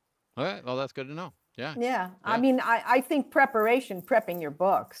narration. Okay, well, that's good to know. Yeah. Yeah. I Yeah. mean, I think prepping your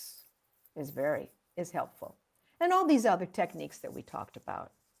books is helpful. And all these other techniques that we talked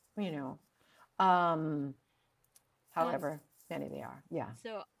about, you know, um, And however many they are. Yeah.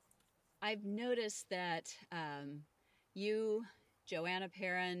 so I've noticed that you, Joanna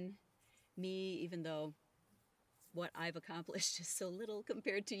Perrin, me, even though what I've accomplished is so little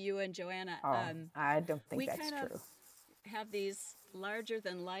compared to you and Joanna, Oh, I don't think we that's kind of true. have these larger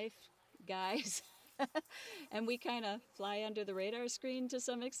than life guys, and we kind of fly under the radar screen to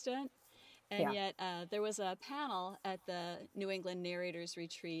some extent. And Yeah. yet, there was a panel at the New England Narrators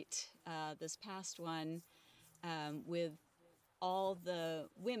Retreat, this past one, with all the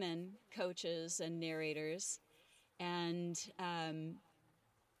women coaches and narrators. And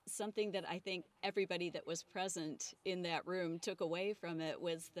something that I think everybody that was present in that room took away from it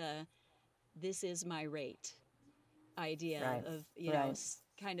was the "this is my rate" idea Right. of, Right.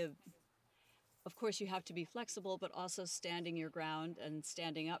 kind of course, you have to be flexible, but also standing your ground and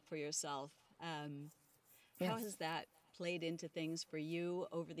standing up for yourself. How Yes. has that played into things for you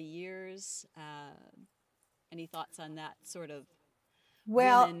over the years? Any thoughts on that sort of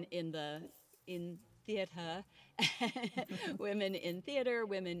Well, women in theater, women in theater,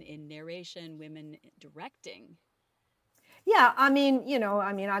 women in narration, women directing? yeah, I mean,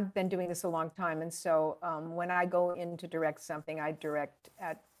 I've been doing this a long time. And so when I go in to direct something, I direct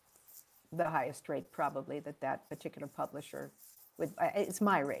at the highest rate probably that particular publisher would, it's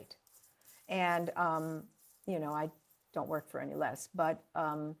my rate. And, I don't work for any less. But,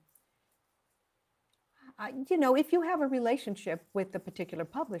 if you have a relationship with the particular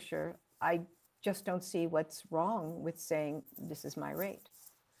publisher, I just don't see what's wrong with saying, this is my rate.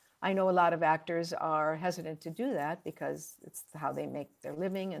 I know a lot of actors are hesitant to do that because it's how they make their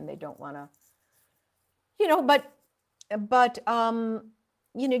living and they don't want to, but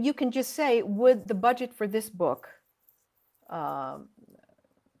you can just say, would the budget for this book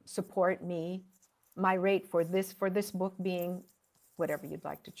support my rate for this book being whatever you'd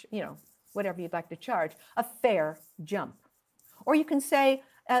like to, whatever you'd like to charge, a fair jump. Or you can say,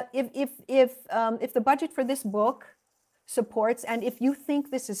 if the budget for this book supports, and if you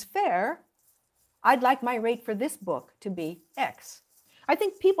think this is fair, I'd like my rate for this book to be X. I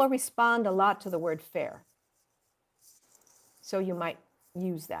think people respond a lot to the word fair. So you might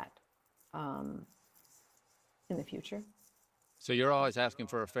use that in the future. So you're always asking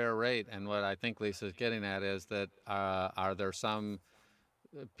for a fair rate, and what I think Lisa's getting at is that are there some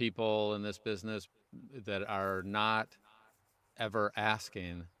people in this business that are not ever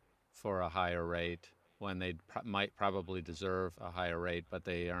asking for a higher rate when they might probably deserve a higher rate, but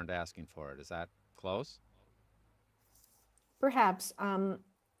they aren't asking for it? Is that close? Perhaps,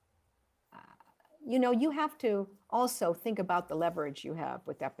 you have to also think about the leverage you have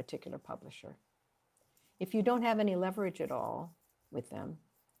with that particular publisher. If you don't have any leverage at all with them,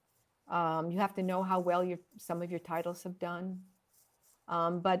 you have to know how well some of your titles have done.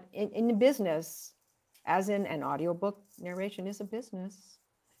 But in the business, as in an audiobook, narration is a business.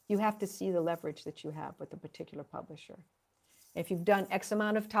 You have to see the leverage that you have with a particular publisher. If you've done X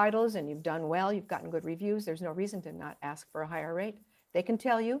amount of titles and you've done well, you've gotten good reviews, there's no reason to not ask for a higher rate. They can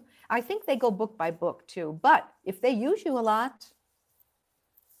tell you. I think they go book by book too. But if they use you a lot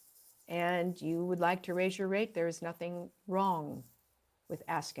and you would like to raise your rate, there is nothing wrong with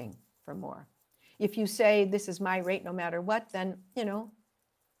asking for more. If you say, this is my rate no matter what, then,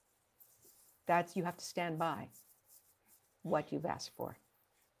 you have to stand by what you've asked for.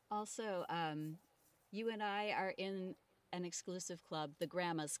 Also, you and I are in an exclusive club, the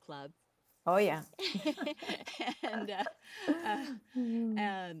Grandma's Club. Oh, yeah. And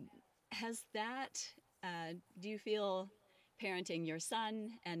has that, do you feel parenting your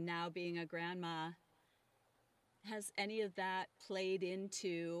son and now being a grandma, has any of that played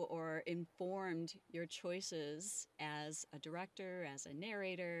into or informed your choices as a director, as a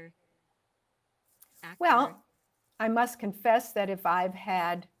narrator, actor? Well, I must confess that if I've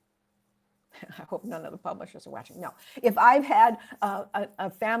had, I hope none of the publishers are watching. No, if I've had a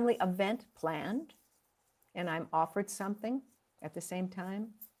family event planned and I'm offered something at the same time,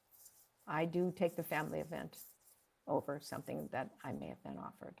 I do take the family event over something that I may have been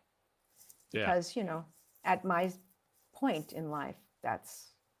offered. Yeah. Because, at my point in life, that's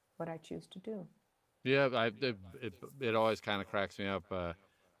what I choose to do. Yeah, it always kind of cracks me up.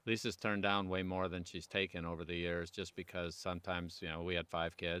 Lisa's turned down way more than she's taken over the years, just because sometimes, we had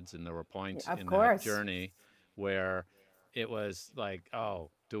 5 kids, and there were points Of in course. that journey where it was like, oh,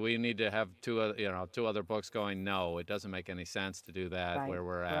 do we need to have 2 other books going? No, it doesn't make any sense to do that Right, where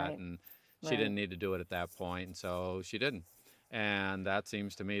we're at, right, and she right. didn't need to do it at that point, and so she didn't. And that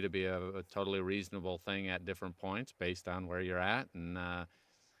seems to me to be a totally reasonable thing at different points based on where you're at. And,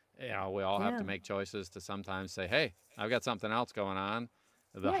 you know, we all have to Yeah. make choices to sometimes say, hey, I've got something else going on.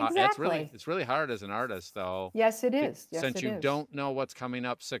 Yeah, exactly. It's really hard as an artist, though. Yes, it is. Yes, Since it you is. don't know what's coming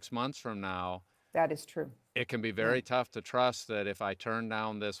up 6 months from now, That is true. it can be very tough to trust that if I turn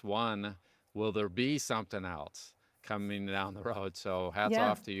down this one, will there be something else coming down the road? So hats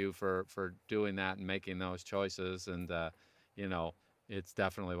Yeah. off to you for doing that and making those choices. And, you know, it's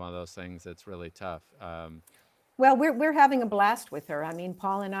definitely one of those things that's really tough. Well, we're having a blast with her. I mean,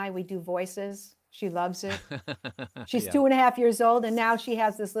 Paul and I, we do voices. She loves it. She's Yeah. 2.5 years old, and now she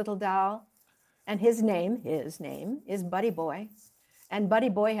has this little doll. And his name is Buddy Boy. And Buddy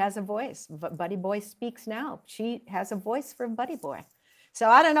Boy has a voice. Buddy Boy speaks now. She has a voice for Buddy Boy. So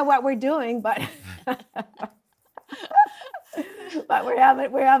I don't know what we're doing, but but we're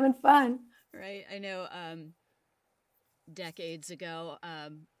having fun. Right. I know decades ago,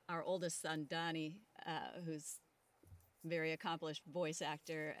 our oldest son, Donnie, who's a very accomplished voice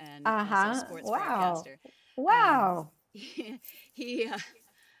actor and also sports broadcaster. Wow. He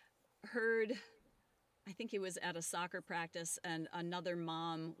heard, I think he was at a soccer practice, and another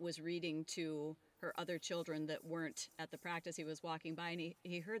mom was reading to her other children that weren't at the practice. He was walking by, and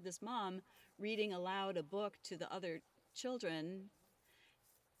he heard this mom reading aloud a book to the other children,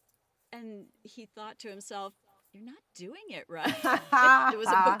 and he thought to himself, you're not doing it right. It was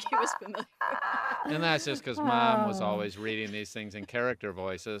a book he was familiar with. And that's just because Mom was always reading these things in character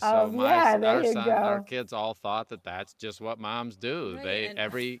voices. So our kids all thought that that's just what moms do. Right.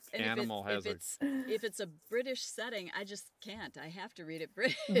 Every animal has if it's a British setting, I just can't. I have to read it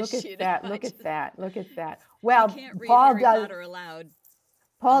British. Look at that! Look at that! Look at that! I Well, can't read Paul Harry does. Potter aloud.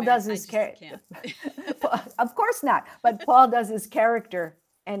 Paul does his character. Of course not. But Paul does his character,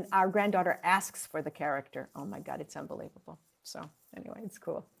 and our granddaughter asks for the character. Oh my God, it's unbelievable. So anyway, it's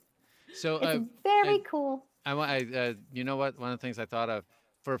cool. So It's very cool. you know what? One of the things I thought of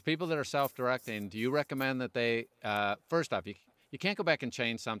for people that are self-directing, do you recommend that they first off, you can't go back and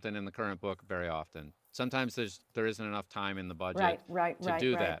change something in the current book very often. Sometimes there isn't enough time in the budget to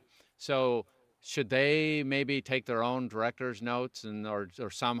do that. So should they maybe take their own director's notes and or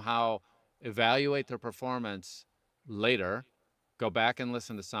somehow evaluate their performance later, go back and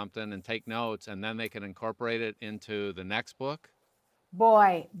listen to something and take notes, and then they can incorporate it into the next book?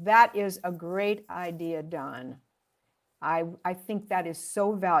 Boy, that is a great idea, Don. I think that is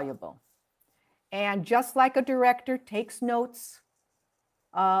so valuable. And just like a director takes notes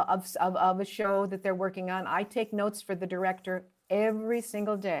of a show that they're working on, I take notes for the director every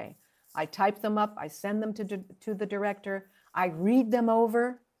single day. I type them up, I send them to the director, I read them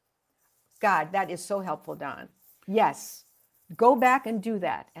over. God, that is so helpful, Don. Yes, go back and do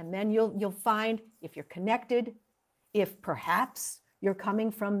that. And then you'll find if you're connected, if perhaps you're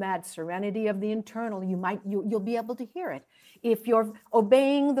coming from that serenity of the internal, you'll be able to hear it. If you're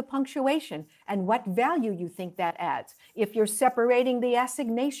obeying the punctuation and what value you think that adds. If you're separating the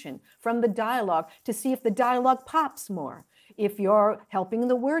assignation from the dialogue to see if the dialogue pops more. If you're helping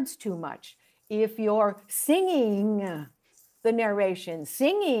the words too much. If you're singing the narration,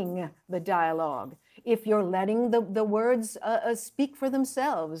 singing the dialogue. If you're letting the words speak for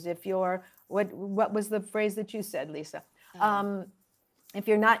themselves. If you're, what was the phrase that you said, Lisa? If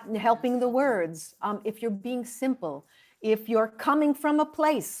you're not helping the words, if you're being simple, if you're coming from a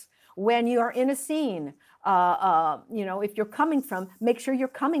place when you're in a scene, if you're coming from, make sure you're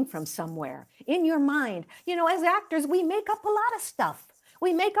coming from somewhere in your mind. As actors, we make up a lot of stuff.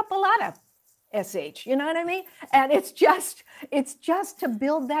 We make up a lot of SH, you know what I mean? And it's just to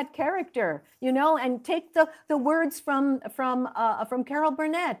build that character, and take the words from Carol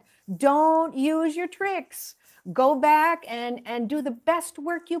Burnett. Don't use your tricks. Go back and do the best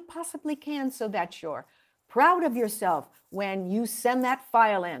work you possibly can so that you're proud of yourself when you send that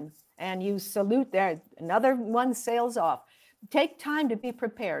file in and you salute there. Another one sails off. Take time to be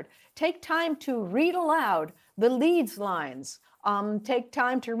prepared. Take time to read aloud the leads lines. Take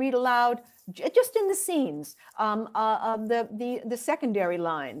time to read aloud just in the scenes, the secondary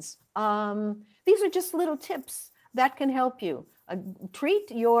lines. These are just little tips that can help you.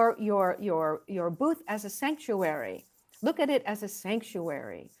 Treat your booth as a sanctuary. Look at it as a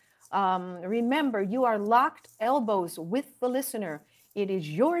sanctuary. Remember, you are locked elbows with the listener. It is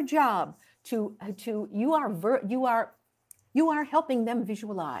your job you are helping them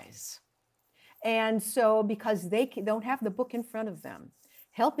visualize. And so, because they don't have the book in front of them,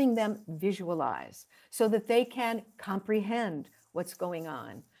 helping them visualize so that they can comprehend what's going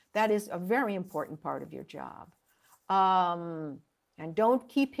on. That is a very important part of your job. And don't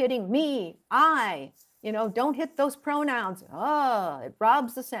keep hitting me, I. You know, don't hit those pronouns. Oh, it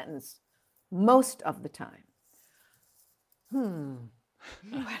robs the sentence most of the time.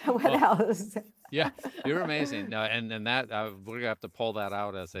 What else? Yeah, you're amazing. No, and that we're gonna have to pull that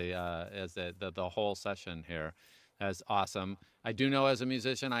out as the whole session here. That's awesome. I do know as a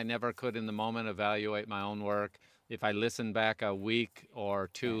musician, I never could in the moment evaluate my own work. If I listen back a week or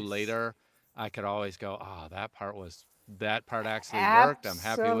two later, I could always go, oh, that part actually worked. I'm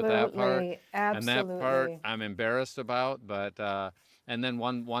happy with that part. And that part I'm embarrassed about. But and then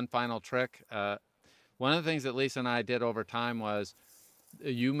one final trick. One of the things that Lisa and I did over time was,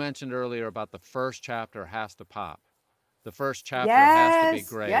 you mentioned earlier about the first chapter has to pop. The first chapter has to be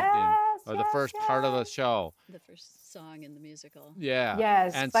great. Or the first part of the show. The first song in the musical. Yeah.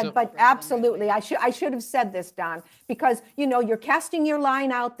 Yes, and but absolutely. I should have said this, Don, because, you know, you're casting your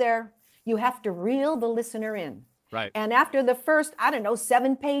line out there. You have to reel the listener in. Right. And after the first, I don't know,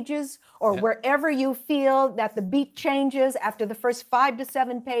 7 pages, or wherever you feel that the beat changes, after the first 5 to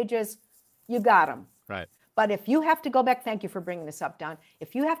 7 pages, you got them. Right. But if you have to go back, thank you for bringing this up, Don.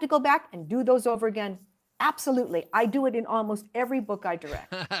 If you have to go back and do those over again, absolutely. I do it in almost every book I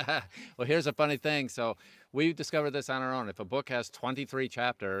direct. Well, here's a funny thing. So we discovered this on our own. If a book has 23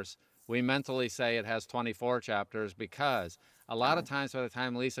 chapters, we mentally say it has 24 chapters, because a lot of times by the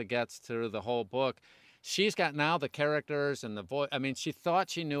time Lisa gets through the whole book, she's got now the characters and the voice. I mean, she thought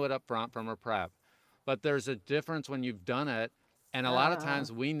she knew it up front from her prep, but there's a difference when you've done it. And a lot of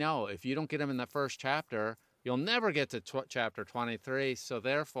times we know if you don't get them in the first chapter, you'll never get to chapter 23. So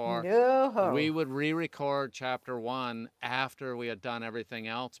therefore, we would re-record chapter 1 after we had done everything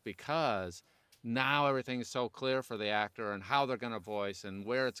else, because now everything is so clear for the actor and how they're going to voice and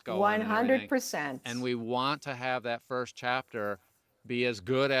where it's going. 100%. And we want to have that first chapter be as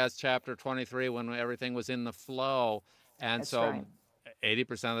good as chapter 23 when everything was in the flow. And That's so right.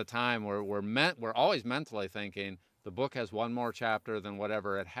 80% of the time we're always mentally thinking, the book has one more chapter than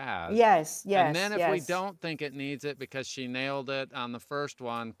whatever it has. Yes, yes. And then if we don't think it needs it because she nailed it on the first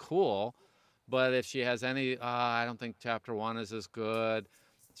one, cool. But if she has any, I don't think chapter 1 is as good,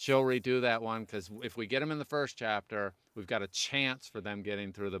 she'll redo that one, because if we get them in the first chapter, we've got a chance for them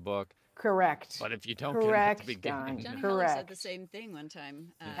getting through the book. Correct. But if you don't get them at the beginning. John Heller said the same thing one time.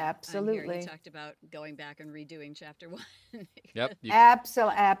 Absolutely. He talked about going back and redoing chapter 1. Yep.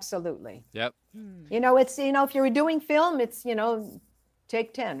 Absolutely. Yep. You know, it's, you know, if you're doing film, it's, you know,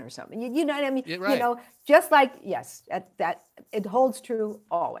 take 10 or something. You know what I mean? Right. You know, just like, yes, that it holds true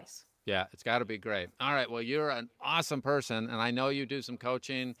always. Yeah, it's got to be great. All right, well, you're an awesome person, and I know you do some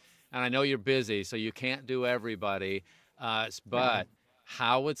coaching, and I know you're busy, so you can't do everybody. But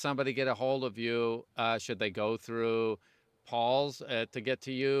how would somebody get a hold of you? Should they go through Paul's to get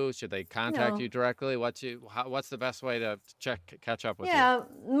to you? Should they contact you directly? What's the best way to catch up with you? Yeah,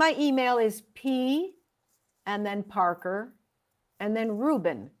 my email is P and then Parker and then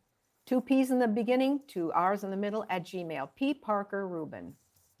Ruben. 2 P's in the beginning, 2 R's in the middle at Gmail. P Parker Ruben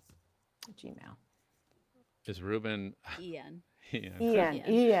at Gmail. Is Ruben Ian.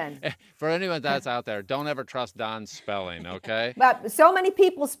 Ian. For anyone that's out there, don't ever trust Don's spelling, okay? But so many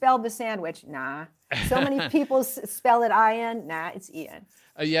people spell the sandwich. Nah. So many people spell it I-N. Nah, it's Ian.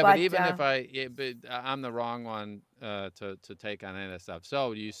 Yeah, but even if I'm the wrong one to take on any of that stuff.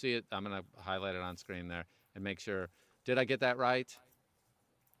 So you see it, I'm going to highlight it on screen there and make sure. Did I get that right?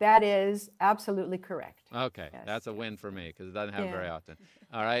 That is absolutely correct. Okay, Yes. that's a win for me because it doesn't happen very often.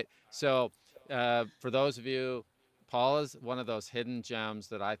 All right, so for those of you, Paul is one of those hidden gems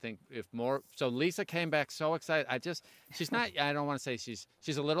that I think so Lisa came back so excited. She's not, I don't want to say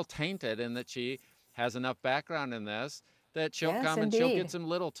she's a little tainted in that she has enough background in this that she'll come and she'll get some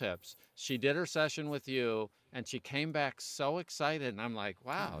little tips. She did her session with you and she came back so excited. And I'm like,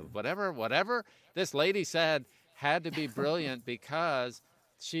 wow, whatever this lady said had to be brilliant because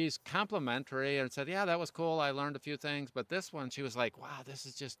she's complimentary and said, yeah, that was cool. I learned a few things. But this one, she was like, wow,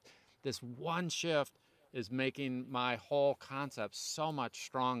 this one shift is making my whole concept so much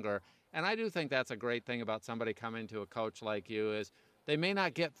stronger. And I do think that's a great thing about somebody coming to a coach like you is they may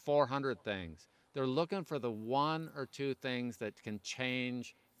not get 400 things. They're looking for the 1 or 2 things that can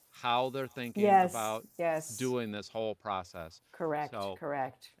change how they're thinking about doing this whole process. Correct, So,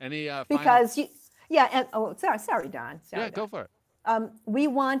 correct. Any Because, sorry, Don. Sorry, Don. Go for it. We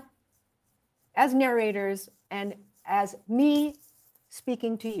want, as narrators and as me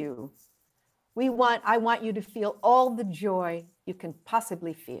speaking to you, I want you to feel all the joy you can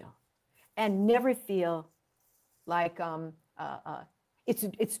possibly feel and never feel like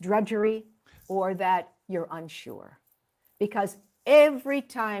it's drudgery or that you're unsure. Because every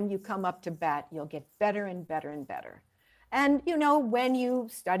time you come up to bat, you'll get better and better and better. And, you know, when you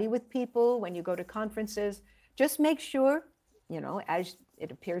study with people, when you go to conferences, just make sure, you know, as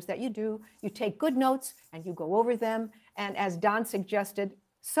it appears that you do, you take good notes and you go over them. And as Don suggested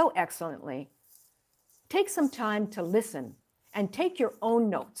so excellently, take some time to listen and take your own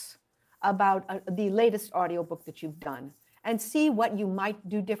notes about the latest audiobook that you've done and see what you might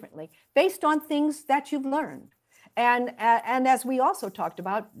do differently based on things that you've learned. And as we also talked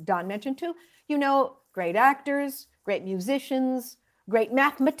about, Don mentioned too, you know, great actors, great musicians, great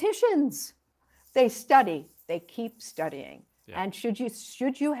mathematicians. They study, they keep studying. Yeah. And should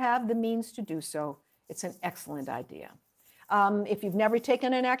you have the means to do so, it's an excellent idea. If you've never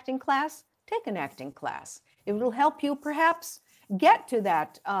taken an acting class, take an acting class. It will help you perhaps get to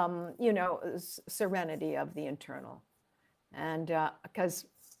that, you know, serenity of the internal. And because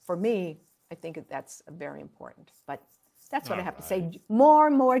for me, I think that's very important. But that's what I have to say.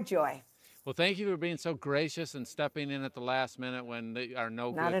 More joy. Well, thank you for being so gracious and stepping in at the last minute when our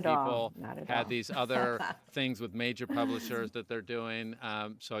no good people had these other things with major publishers that they're doing.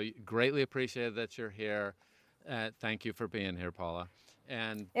 So greatly appreciated that you're here. Thank you for being here, Paula.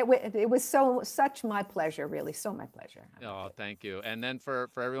 And it was such my pleasure, really, so my pleasure. Oh, thank you. And then for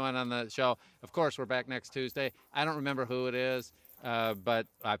everyone on the show, of course, we're back next Tuesday. I don't remember who it is, but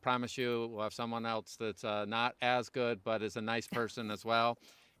I promise you we'll have someone else that's not as good, but is a nice person as well.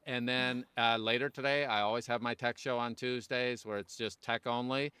 And then later today, I always have my tech show on Tuesdays where it's just tech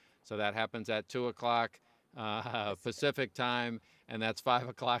only. So that happens at 2 o'clock Pacific time, and that's 5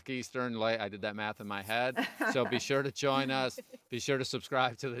 o'clock Eastern. I did that math in my head. So be sure to join us. Be sure to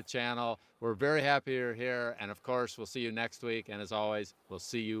subscribe to the channel. We're very happy you're here. And of course, we'll see you next week. And as always, we'll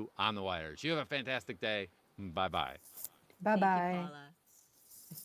see you on the wires. You have a fantastic day. Bye-bye. Bye-bye. Thank you, Paula.